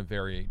creating a ton of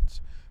variants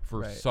for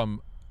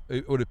Right.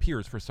 it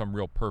appears for some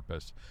real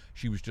purpose.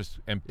 She was just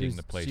emptying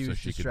the place she so was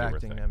she could do her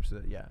distracting thing. them.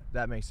 So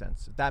that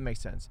makes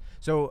sense.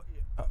 So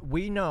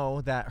we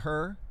know that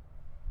her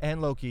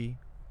and Loki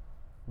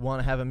want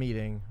to have a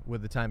meeting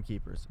with the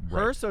timekeepers.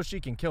 Her Right. so she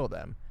can kill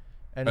them,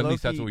 and At Loki,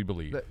 least that's what we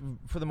believe.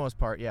 For the most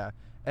part, yeah.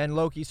 And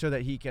Loki so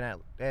that he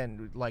can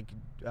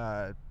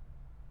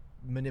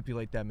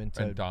manipulate them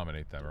into And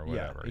dominate them or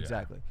whatever. Yeah,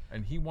 exactly.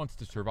 And he wants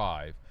to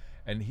survive,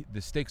 and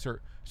the stakes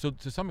are so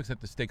to some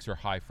extent the stakes are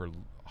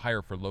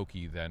higher for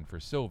Loki than for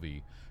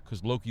Sylvie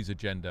because Loki's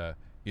agenda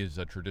is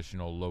a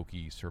traditional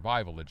Loki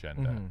survival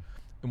agenda. Mm-hmm.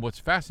 And what's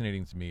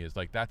fascinating to me is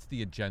like that's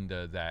the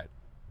agenda that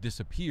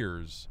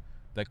disappears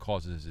that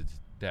causes its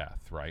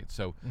death, right?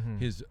 So Mm-hmm.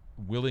 his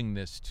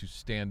willingness to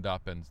stand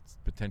up and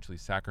potentially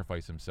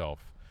sacrifice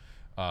himself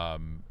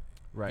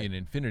Right. in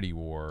Infinity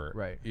War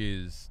Right.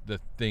 is the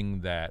thing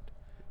that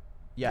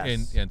Yes.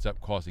 And ends up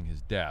causing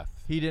his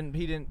death. He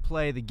didn't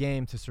play the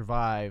game to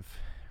survive,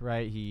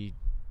 right? He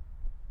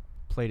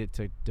played it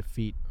to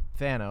defeat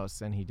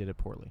Thanos, and he did it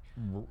poorly.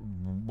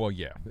 Well,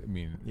 yeah. I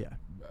mean,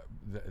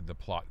 the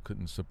plot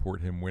couldn't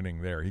support him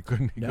winning there. He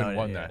couldn't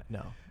won that.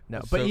 No.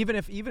 But So- even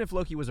if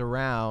Loki was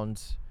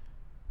around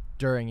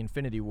during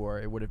Infinity War,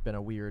 it would have been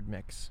a weird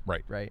mix.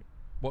 Right. Right.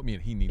 Well, I mean,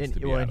 he needs to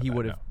be. Well, out and of he that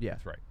would have. now. Yeah.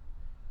 That's right.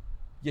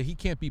 Yeah, he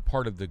can't be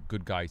part of the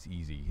good guys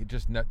easy. It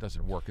just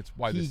doesn't work. It's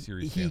why this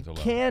series stands alone.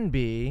 He can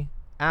be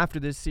after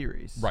this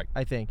series. Right.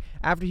 I think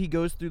after he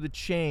goes through the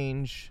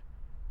change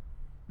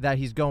that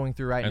he's going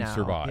through right And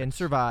now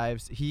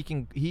survives. he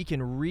can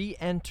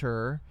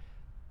re-enter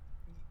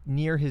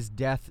near his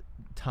death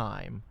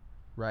time,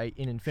 right,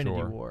 in Infinity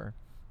Sure. War,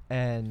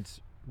 and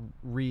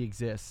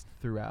re-exist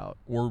throughout.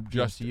 Or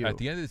just MCU. at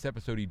the end of this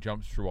episode, he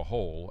jumps through a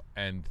hole,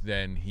 and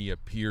then he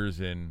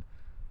appears in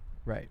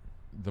Right.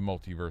 the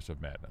multiverse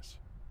of madness.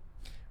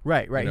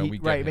 Right. You know, we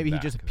get him Maybe he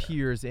back just there.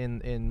 appears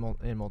in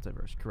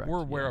multiverse. Correct. Or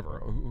Yeah. wherever.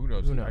 Who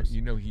knows? Who knows?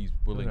 You know he's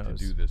willing to knows?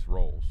 do this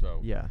role. So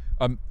Yeah.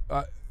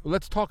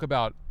 Let's talk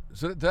about.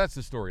 So that's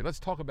the story. Let's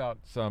talk about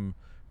some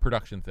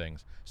production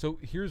things. So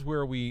here's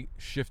where we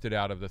shifted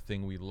out of the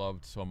thing we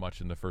loved so much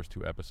in the first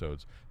 2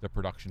 episodes, the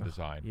production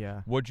design.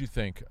 yeah. What'd you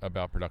think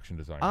about production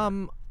design?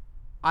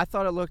 I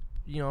thought it looked,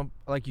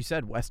 like you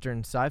said, Western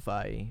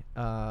sci-fi.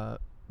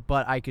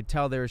 But I could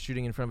tell they were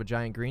shooting in front of a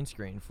giant green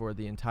screen for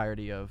the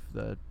entirety of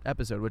the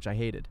episode, which I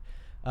hated.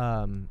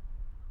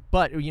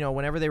 But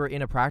whenever they were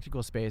in a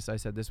practical space, I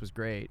said this was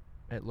great.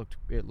 It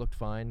looked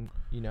fine.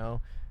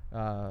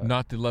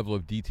 Not the level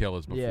of detail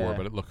as before, yeah.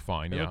 but it looked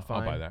fine. It Yeah, looked I'll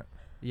buy fine. that.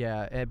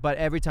 Yeah, but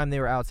every time they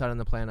were outside on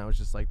the planet, I was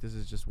just like, this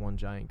is just one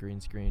giant green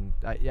screen.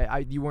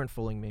 You weren't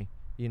fooling me.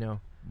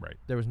 Right.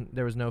 There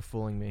was no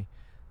fooling me.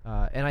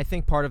 And I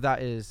think part of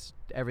that is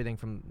everything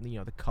from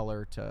the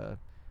color to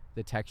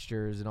the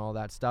textures and all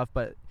that stuff.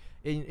 But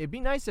it'd be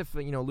nice if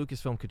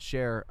Lucasfilm could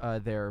share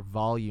their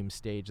volume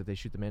stage that they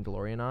shoot The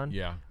Mandalorian on.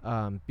 Yeah.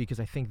 Because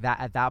I think that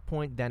at that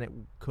point, then it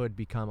could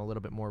become a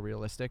little bit more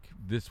realistic.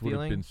 This would have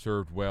feeling. been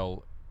served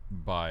well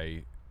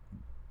by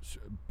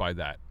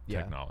that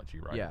Yeah. technology,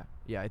 right?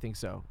 Yeah, I think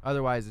so.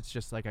 Otherwise, it's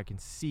just like I can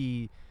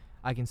see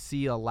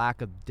a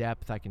lack of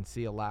depth. I can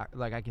see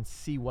I can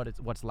see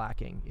what's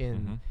lacking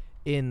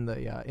in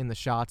the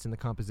shots and the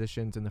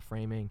compositions and the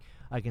framing.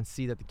 I can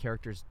see that the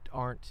characters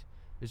aren't.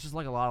 There's just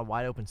like a lot of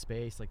wide open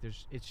space. Like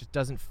it just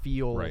doesn't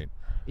feel Right.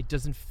 It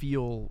doesn't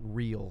feel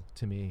real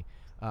to me.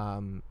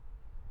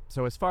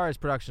 So as far as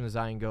production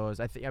design goes,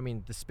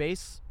 the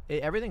space,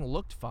 everything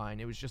looked fine.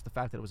 It was just the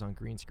fact that it was on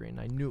green screen.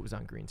 I knew it was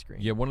on green screen.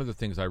 Yeah, one of the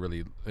things I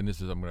really, and this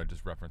is, I'm going to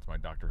just reference my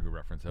Doctor Who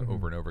reference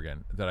over and over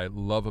again, that I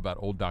love about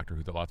old Doctor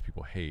Who that lots of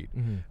people hate,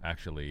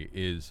 actually,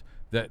 is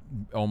that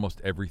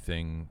almost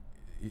everything,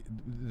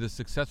 the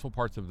successful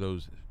parts of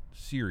those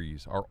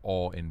series are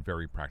all in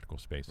very practical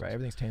spaces. Right,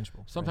 everything's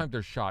tangible. Sometimes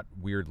they're shot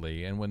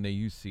weirdly, and when they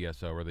use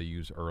CSO or they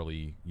use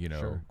early,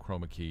 Sure.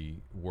 chroma key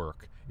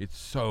work, it's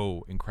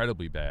so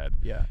incredibly bad.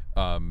 Yeah.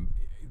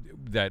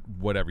 That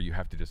whatever, you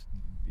have to just,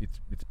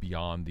 it's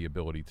beyond the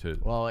ability to.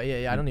 Well,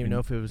 yeah, I don't even know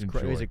if it was enjoy.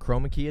 is it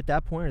chroma key at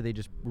that point, or are they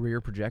just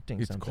rear projecting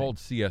It's something? called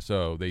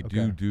CSO. They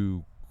Okay.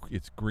 do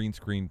it's green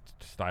screen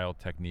style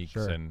techniques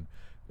Sure. and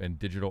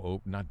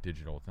digital not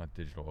digital. It's not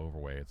digital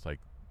overlay. It's like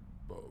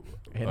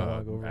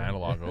Analog overlay.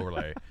 Analog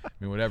overlay. I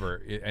mean,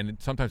 whatever.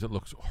 Sometimes it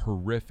looks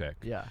horrific.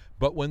 Yeah.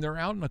 But when they're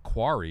out in a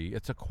quarry,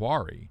 it's a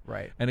quarry.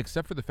 Right. And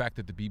except for the fact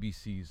that the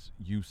BBC's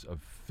use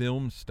of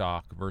film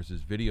stock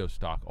versus video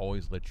stock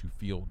always lets you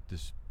feel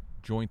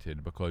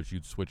disjointed, because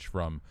you'd switch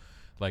from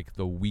like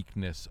the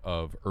weakness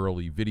of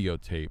early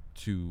videotape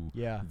to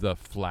Yeah. the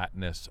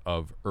flatness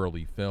of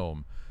early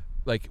film.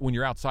 Like when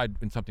you're outside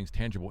and something's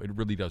tangible, it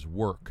really does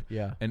work.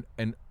 Yeah. And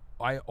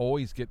I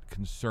always get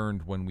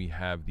concerned when we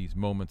have these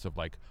moments of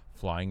like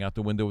flying out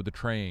the window of the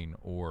train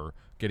or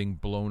getting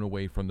blown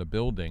away from the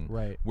building,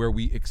 Right. where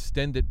we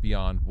extend it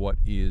beyond what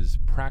is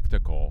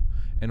practical.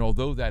 And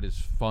although that is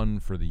fun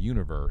for the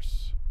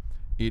universe,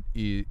 it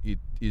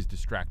is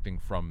distracting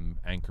from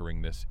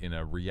anchoring this in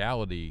a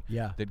reality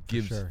Yeah, that for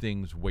gives sure.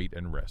 things weight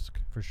and risk.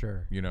 For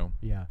sure.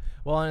 Yeah.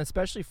 Well, and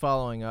especially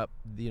following up,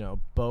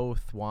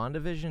 both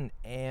WandaVision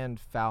and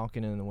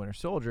Falcon and the Winter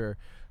Soldier,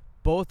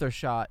 both are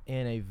shot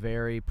in a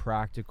very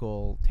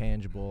practical,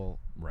 tangible,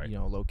 Right.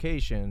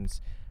 locations.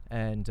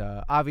 And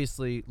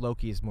obviously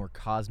Loki is more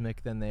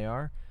cosmic than they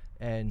are.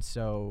 And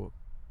so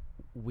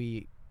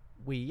we're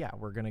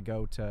going to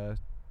go to,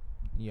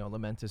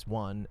 Lamentis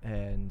 1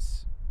 and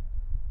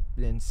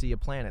then see a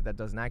planet that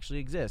doesn't actually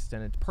exist,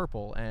 and it's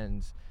purple,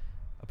 and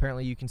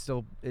apparently you can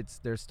still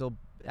there's still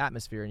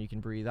atmosphere and you can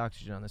breathe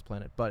oxygen on this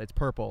planet, but it's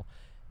purple.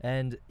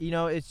 And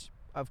it's,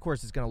 of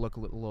course, it's going to look a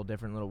little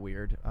different, a little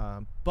weird,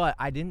 but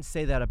I didn't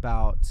say that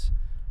about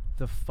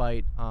the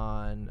fight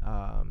on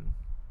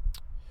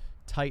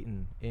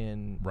Titan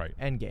in Right.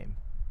 Endgame,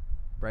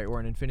 right, or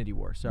in Infinity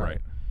War, sorry.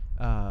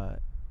 Right.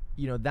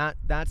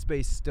 That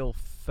space still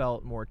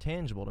felt more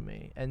tangible to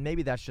me, and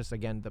maybe that's just,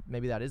 again,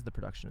 maybe that is the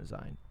production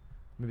design.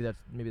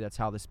 Maybe that's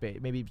how the space.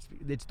 Maybe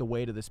it's the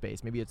weight of the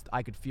space. Maybe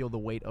I could feel the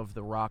weight of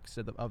the rocks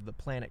of the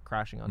planet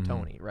crashing on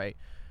Tony. Right.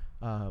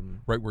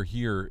 Right. We're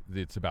here.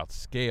 It's about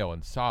scale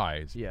and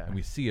size. Yeah. And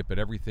we see it, but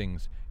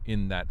everything's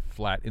in that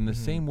flat. In the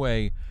same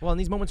way. Well, and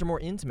these moments are more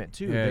intimate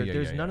too.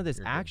 There's none of this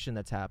You're action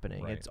that's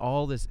happening. Right. It's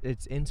all this.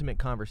 It's intimate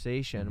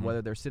conversation.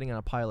 Whether they're sitting on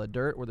a pile of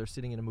dirt or they're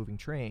sitting in a moving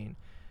train.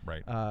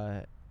 Right.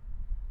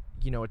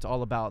 It's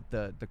all about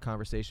the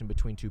conversation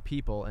between two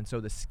people, and so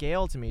the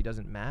scale to me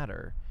doesn't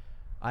matter.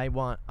 I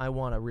want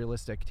a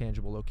realistic,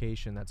 tangible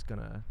location that's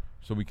gonna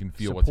so we can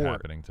feel support. what's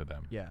happening to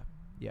them. Yeah.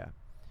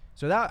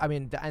 So that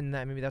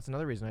maybe that's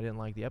another reason I didn't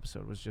like the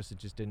episode was just it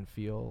just didn't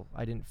feel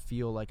I didn't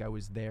feel like I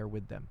was there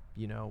with them.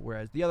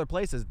 Whereas the other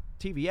places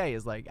TVA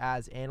is like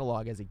as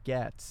analog as it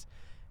gets.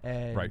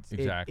 And right,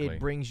 exactly. It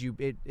brings you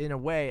it in a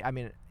way. I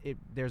mean,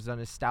 there's a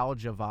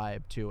nostalgia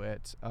vibe to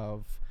it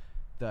of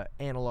the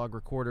analog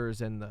recorders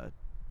and the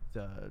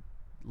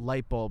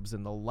light bulbs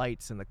and the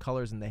lights and the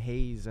colors and the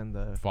haze and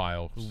the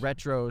files,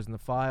 retros and the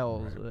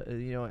files.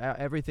 Right.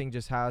 Everything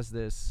just has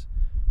this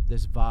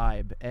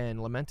vibe, and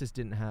Lamentis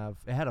didn't have.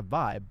 It had a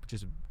vibe,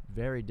 just a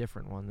very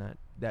different one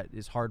that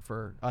is hard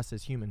for us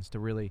as humans to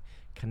really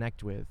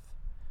connect with.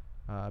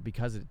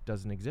 Because it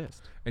doesn't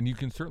exist. And you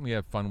can certainly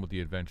have fun with the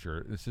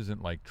adventure. This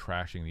isn't like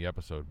trashing the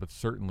episode, but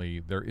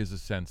certainly there is a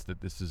sense that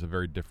this is a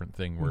very different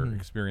thing we're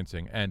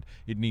experiencing, and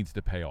it needs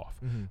to pay off.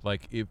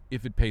 Like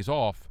if it pays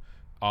off,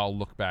 I'll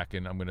look back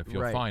and I'm going to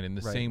feel fine. In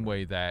the same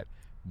way that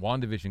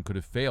WandaVision could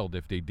have failed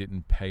if they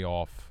didn't pay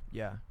off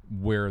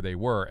where they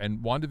were. And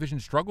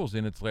WandaVision struggles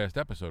in its last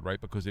episode,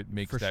 right? Because it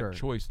makes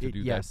choice to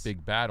do that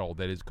big battle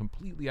that is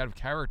completely out of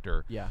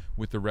character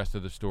with the rest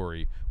of the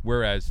story.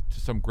 Whereas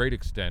to some great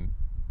extent,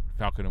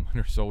 Falcon and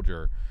Winter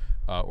Soldier,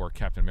 or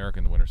Captain America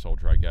and the Winter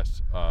Soldier, I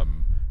guess,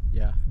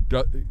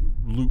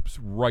 loops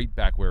right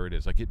back where it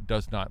is. Like it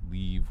does not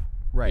leave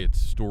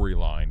its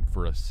storyline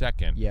for a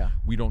second.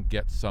 We don't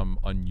get some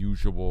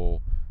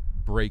unusual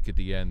break at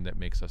the end that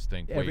makes us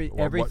think,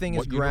 everything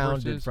is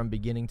grounded is? from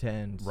beginning to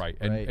end. Right.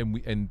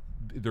 And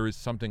there is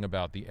something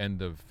about the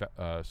end of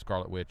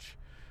Scarlet Witch,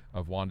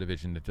 of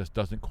WandaVision, that just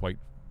doesn't quite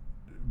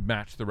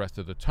match the rest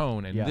of the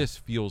tone, and this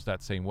feels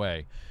that same way.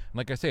 And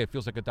like I say, it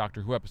feels like a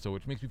Doctor Who episode,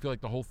 which makes me feel like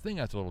the whole thing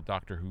has a little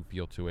Doctor Who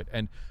feel to it.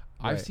 And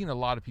I've seen a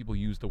lot of people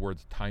use the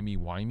words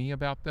timey-wimey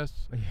about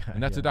this,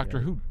 and that's a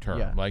Doctor Who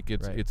term. Like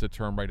it's a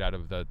term right out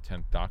of the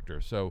 10th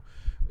Doctor. So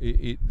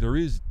there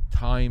is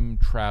time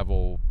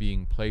travel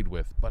being played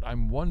with, but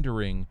I'm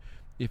wondering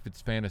if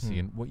it's fantasy.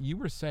 And what you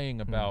were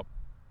saying about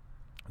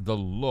the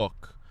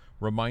look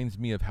reminds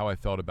me of how I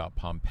felt about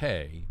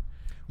Pompeii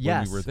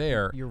when we were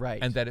there. You're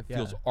right. And that it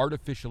feels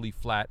artificially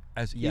flat,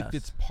 as if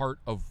it's part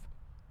of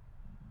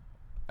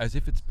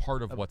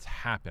what's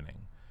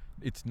happening.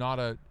 It's not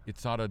a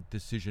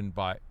decision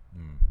by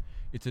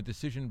it's a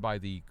decision by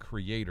the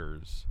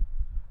creators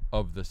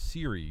of the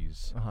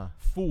series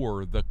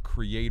for the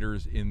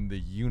creators in the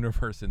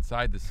universe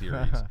inside the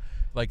series.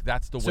 Like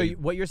that's the way. So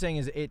what you're saying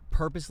is it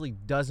purposely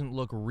doesn't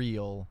look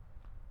real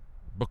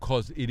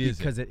because it isn't.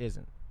 Because it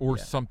isn't. Or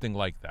something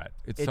like that.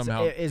 It's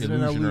somehow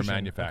illusion or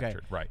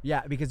manufactured. Right.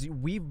 Yeah, because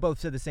we've both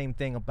said the same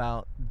thing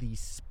about the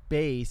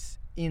space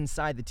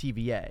inside the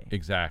TVA.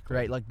 Exactly.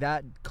 Right? Like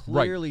that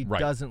clearly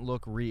doesn't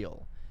look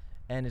real.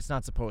 And it's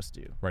not supposed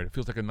to. Right. It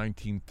feels like a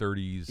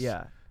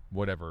 1930s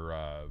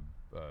whatever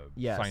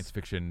science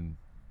fiction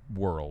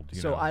world.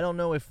 You know? I don't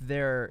know if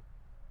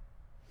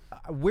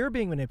we're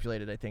being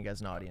manipulated, I think,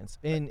 as an audience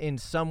in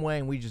some way,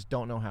 and we just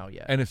don't know how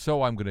yet. And if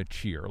so, I'm going to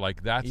cheer.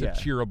 Like that's a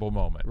cheerable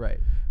moment. Right.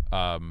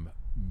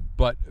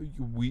 But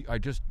we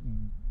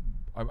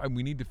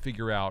need to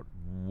figure out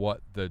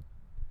what the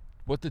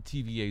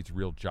TVA's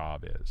real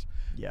job is.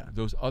 Yeah.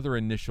 Those other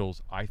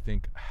initials, I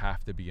think,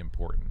 have to be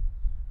important.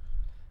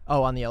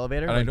 Oh, on the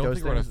elevator? And I don't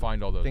think we're going to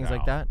find all those things out,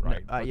 like that.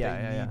 Right. No, but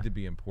they need to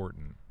be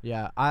important.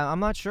 Yeah. I'm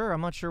not sure.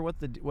 I'm not sure what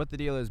the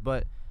deal is,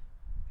 but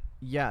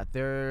yeah,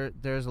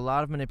 there's a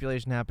lot of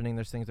manipulation happening.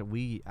 There's things that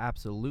we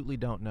absolutely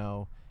don't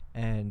know,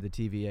 and the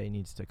TVA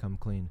needs to come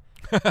clean.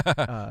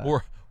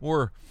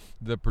 Or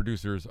the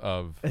producers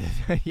of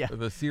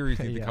the series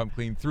need to come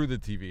clean through the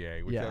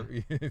TVA,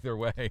 which either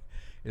way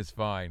is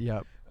fine.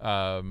 Yep.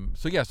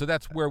 So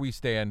that's where we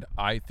stand.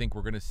 I think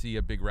we're going to see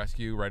a big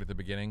rescue right at the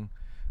beginning.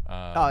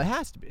 It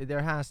has to be.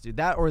 There has to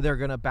that, or they're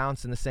going to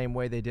bounce in the same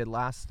way they did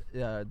last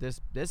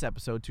this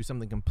episode to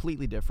something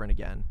completely different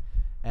again,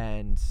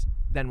 and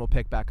then we'll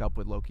pick back up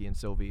with Loki and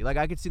Sylvie. Like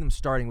I could see them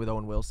starting with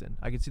Owen Wilson.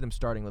 I could see them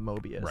starting with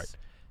Mobius,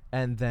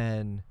 and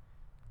then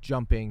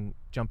jumping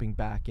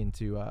back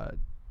into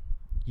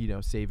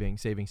saving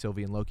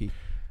Sylvie and Loki.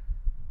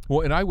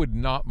 Well, and I would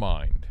not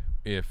mind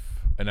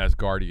if an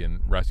Asgardian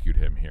rescued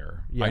him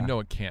here. Yeah. I know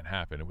it can't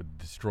happen. It would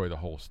destroy the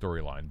whole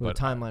storyline. But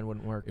the timeline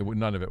wouldn't work.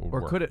 None of it would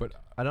work. Or could it? But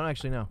I don't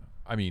actually know.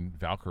 I mean,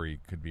 Valkyrie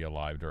could be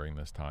alive during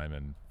this time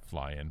and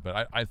fly in.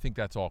 But I think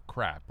that's all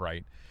crap,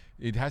 right?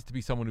 It has to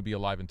be someone who'd be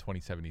alive in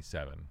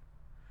 2077.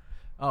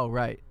 Oh,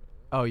 right.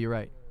 Oh, you're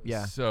right.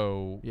 Yeah.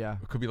 So Yeah.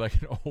 it could be like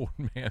an old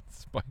man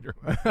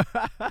Spider-Man,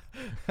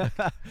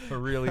 a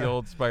really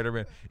old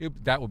Spider-Man.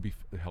 That would be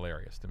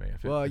hilarious to me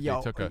if Well, if yeah.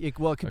 they took a It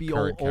could be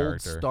current old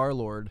character.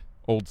 Star-Lord.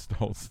 old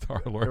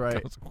Star-Lord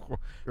Right. goes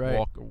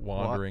Right.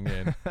 wandering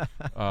in,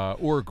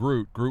 or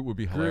Groot. Groot would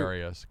be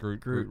hilarious.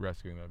 Groot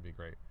rescuing that would be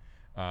great.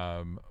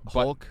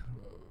 Hulk.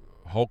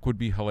 Hulk would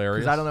be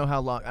hilarious. Because I don't know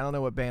how long. I don't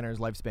know what Banner's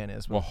lifespan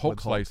is. Well, with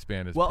Hulk's Hulk.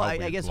 lifespan is Well,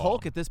 probably I guess long.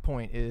 Hulk at this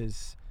point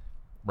is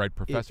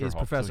Professor Hulk.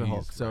 Professor so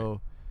Hulk. he's-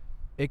 So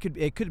right.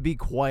 it could be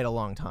quite a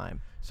long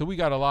time. So we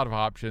got a lot of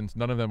options.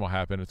 None of them will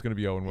happen. It's going to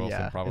be Owen Wilson,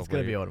 Yeah, probably. it's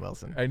gonna be Owen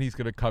Wilson. And he's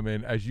going to come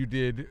in, as you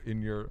did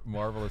in your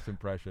marvelous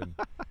impression,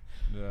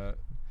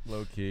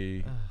 low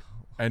key,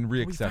 and We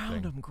re-accepting.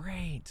 found him.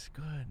 Great.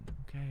 Good.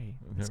 Okay.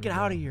 There Let's we get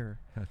out go. of here.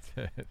 That's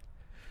it.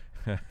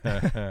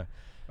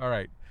 All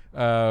right.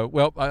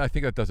 Well, I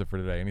think that does it for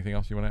today. Anything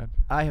else you want to add?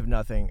 I have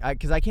nothing.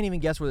 Because I can't even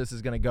guess where this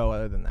is going to go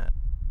other than that.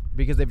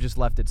 Because they've just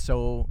left it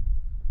so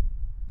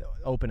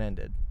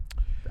open-ended.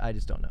 I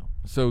just don't know.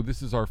 So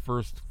this is our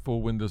first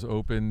full windows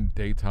open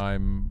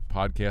daytime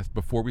podcast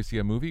before we see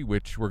a movie,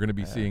 which we're going to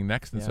be seeing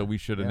next. And so yeah, we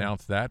should yeah.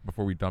 announce that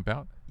before we dump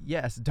out.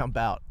 Yes, dump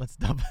out. Let's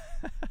dump.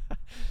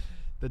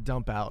 The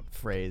dump out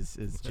phrase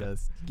is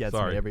just gets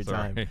Sorry, me every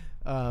sorry.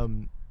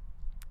 time.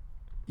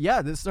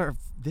 Yeah, this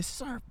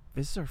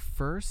is our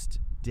first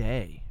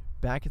day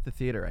back at the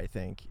theater. I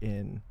think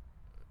in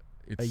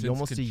It's since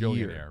almost a Kajillionaire,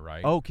 year.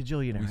 right? Oh,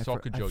 Kajillionaire. We saw I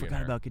Kajillionaire.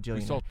 forgot about Kajillionaire.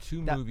 We saw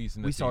two movies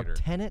in the we theater.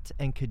 saw Tenet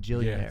and Yeah,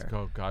 Kajillionaire.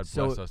 oh, God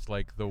So- bless us.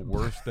 Like the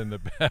worst and the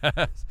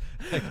best.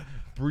 Like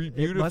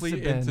beautifully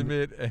have been-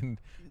 intimate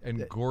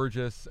and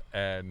gorgeous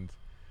and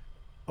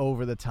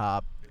Over the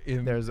top.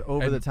 There's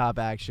over the top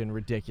action,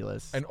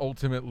 ridiculous. And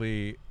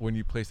ultimately, when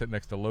you place it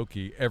next to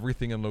Loki,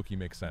 everything in Loki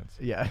makes sense.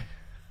 yeah.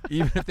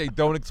 Even if they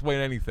don't explain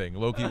anything,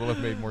 Loki will have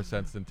made more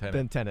sense than Tenet.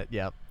 Then Tenet.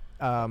 Yeah.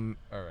 All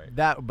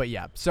right. But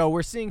yeah. So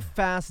we're seeing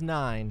Fast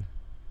 9,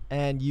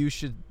 and you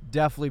should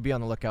definitely be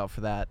on the lookout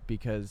for that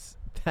because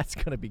that's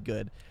gonna be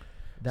good.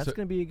 That's So-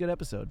 gonna be a good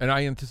episode. And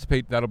I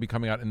anticipate that'll be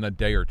coming out in a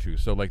day or two.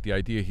 So, like, the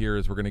idea here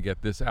is we're going to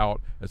get this out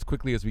as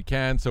quickly as we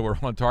can, so we're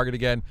on target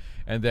again.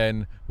 And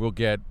then we'll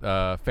get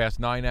Fast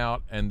 9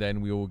 out, and then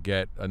we will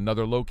get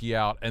another Loki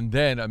out. And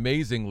then,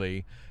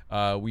 amazingly,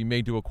 we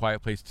may do A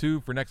Quiet Place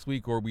 2 for next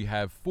week, or we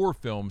have 4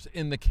 films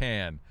in the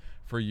can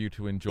for you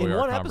to enjoy In our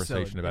one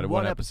conversation episode. about In it.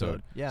 one One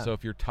episode, yeah. So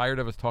if you're tired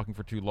of us talking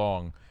for too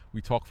long,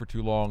 we talk for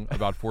too long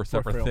about 4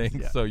 separate films,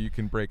 things, yeah. so you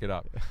can break it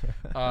up.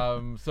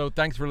 So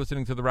thanks for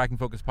listening to the Rack and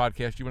Focus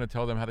podcast. Do you want to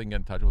tell them how they can get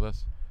in touch with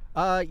us?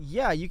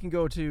 Yeah, you can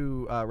go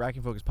to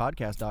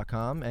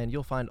rackingfocuspodcast.com and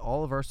you'll find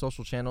all of our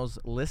social channels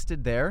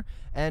listed there.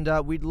 And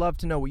we'd love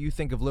to know what you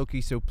think of Loki,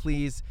 so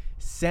please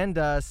send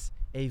us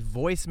a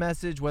voice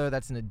message, whether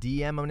that's in a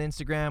DM on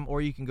Instagram, or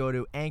you can go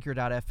to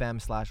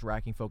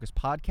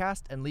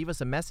anchor.fm/rackingfocuspodcast and leave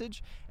us a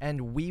message,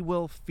 and we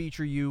will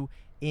feature you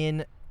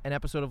in an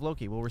episode of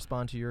Loki. We'll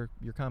respond to your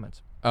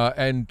comments.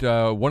 And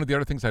one of the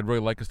other things I'd really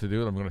like us to do,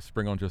 and I'm going to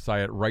spring on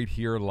Josiah right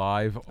here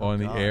live on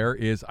the God. air,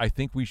 is I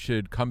think we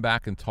should come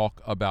back and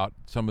talk about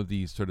some of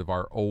these sort of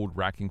our old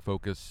Racking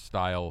Focus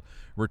style,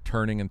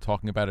 returning and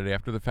talking about it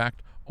after the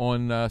fact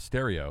on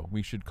stereo.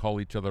 We should call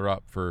each other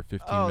up for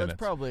 15 minutes. That's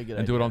probably a good and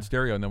idea. do it on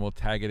stereo, and then we'll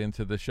tag it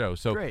into the show.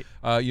 So Great.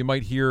 you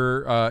might hear,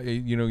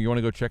 you want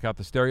to go check out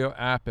the stereo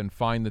app and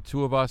find the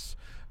two of us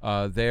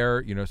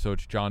there. So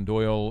it's John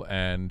Doyle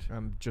and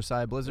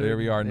Josiah Blizzard. there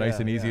we are, nice Yeah,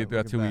 and easy. yeah,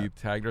 That's look who at we that.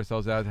 tagged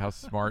ourselves as. How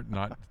smart,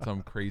 not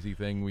some crazy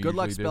thing we Good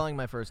luck usually spelling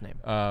my first name.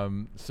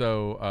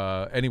 do.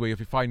 Anyway, if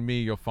you find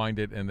me, you'll find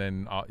it, and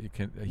then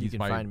he's can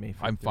my. find me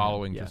I'm through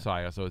following him, yeah.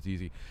 Josiah, so it's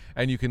easy.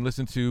 And you can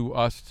listen to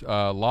us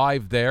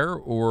live there,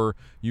 or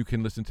you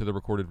can listen to the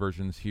recorded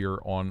versions here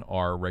on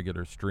our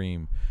regular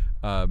stream.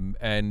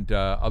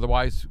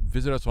 Otherwise,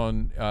 visit us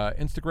on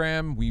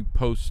Instagram. We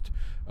post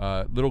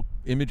little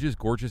images,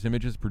 gorgeous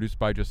images produced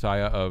by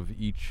Josiah of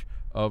each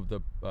of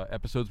the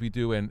episodes we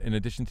do, and in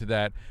addition to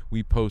that,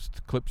 we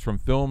post clips from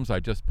films. I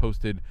just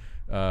posted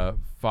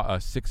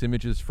 6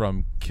 images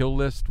from Kill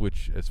List,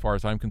 which, as far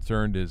as I'm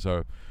concerned, is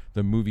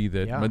the movie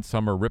that Yeah.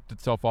 Midsommar ripped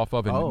itself off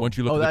of. And Oh. once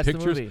you look Oh, at that's the the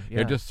pictures, movie,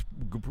 yeah. just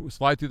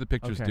slide through the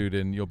pictures, Okay. dude,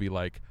 and you'll be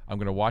like, I'm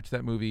going to watch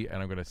that movie,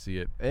 and I'm going to see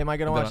it. Am I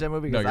going to And then watch that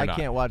movie? No, Because you're I not.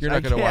 can't watch. You're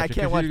not going to watch I it.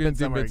 can't 'cause watch you didn't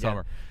do Midsommar Midsommar.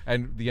 again.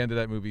 And the end of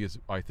that movie is,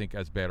 I think,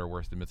 as bad or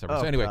worse than Midsommar.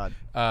 Oh, So anyway,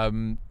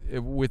 God.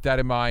 with that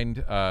in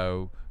mind,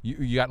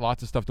 you got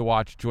lots of stuff to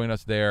watch. Join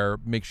us there.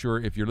 Make sure,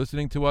 if you're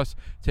listening to us,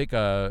 take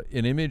an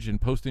image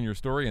and post in your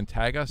story and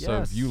tag us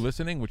of you Yes.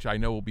 listening, which I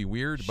know will be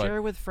weird, but Share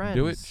with friends.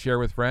 do it. Share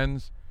with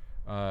friends.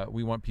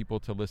 We want people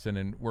to listen,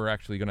 and we're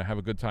actually going to have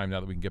a good time now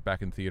that we can get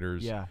back in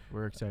theaters. Yeah,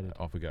 we're excited.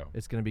 Off we go.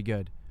 It's going to be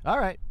good. All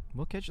right,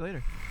 we'll catch you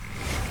later.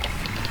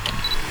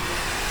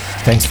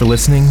 Thanks for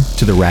listening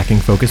to the Racking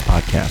Focus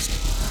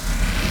podcast.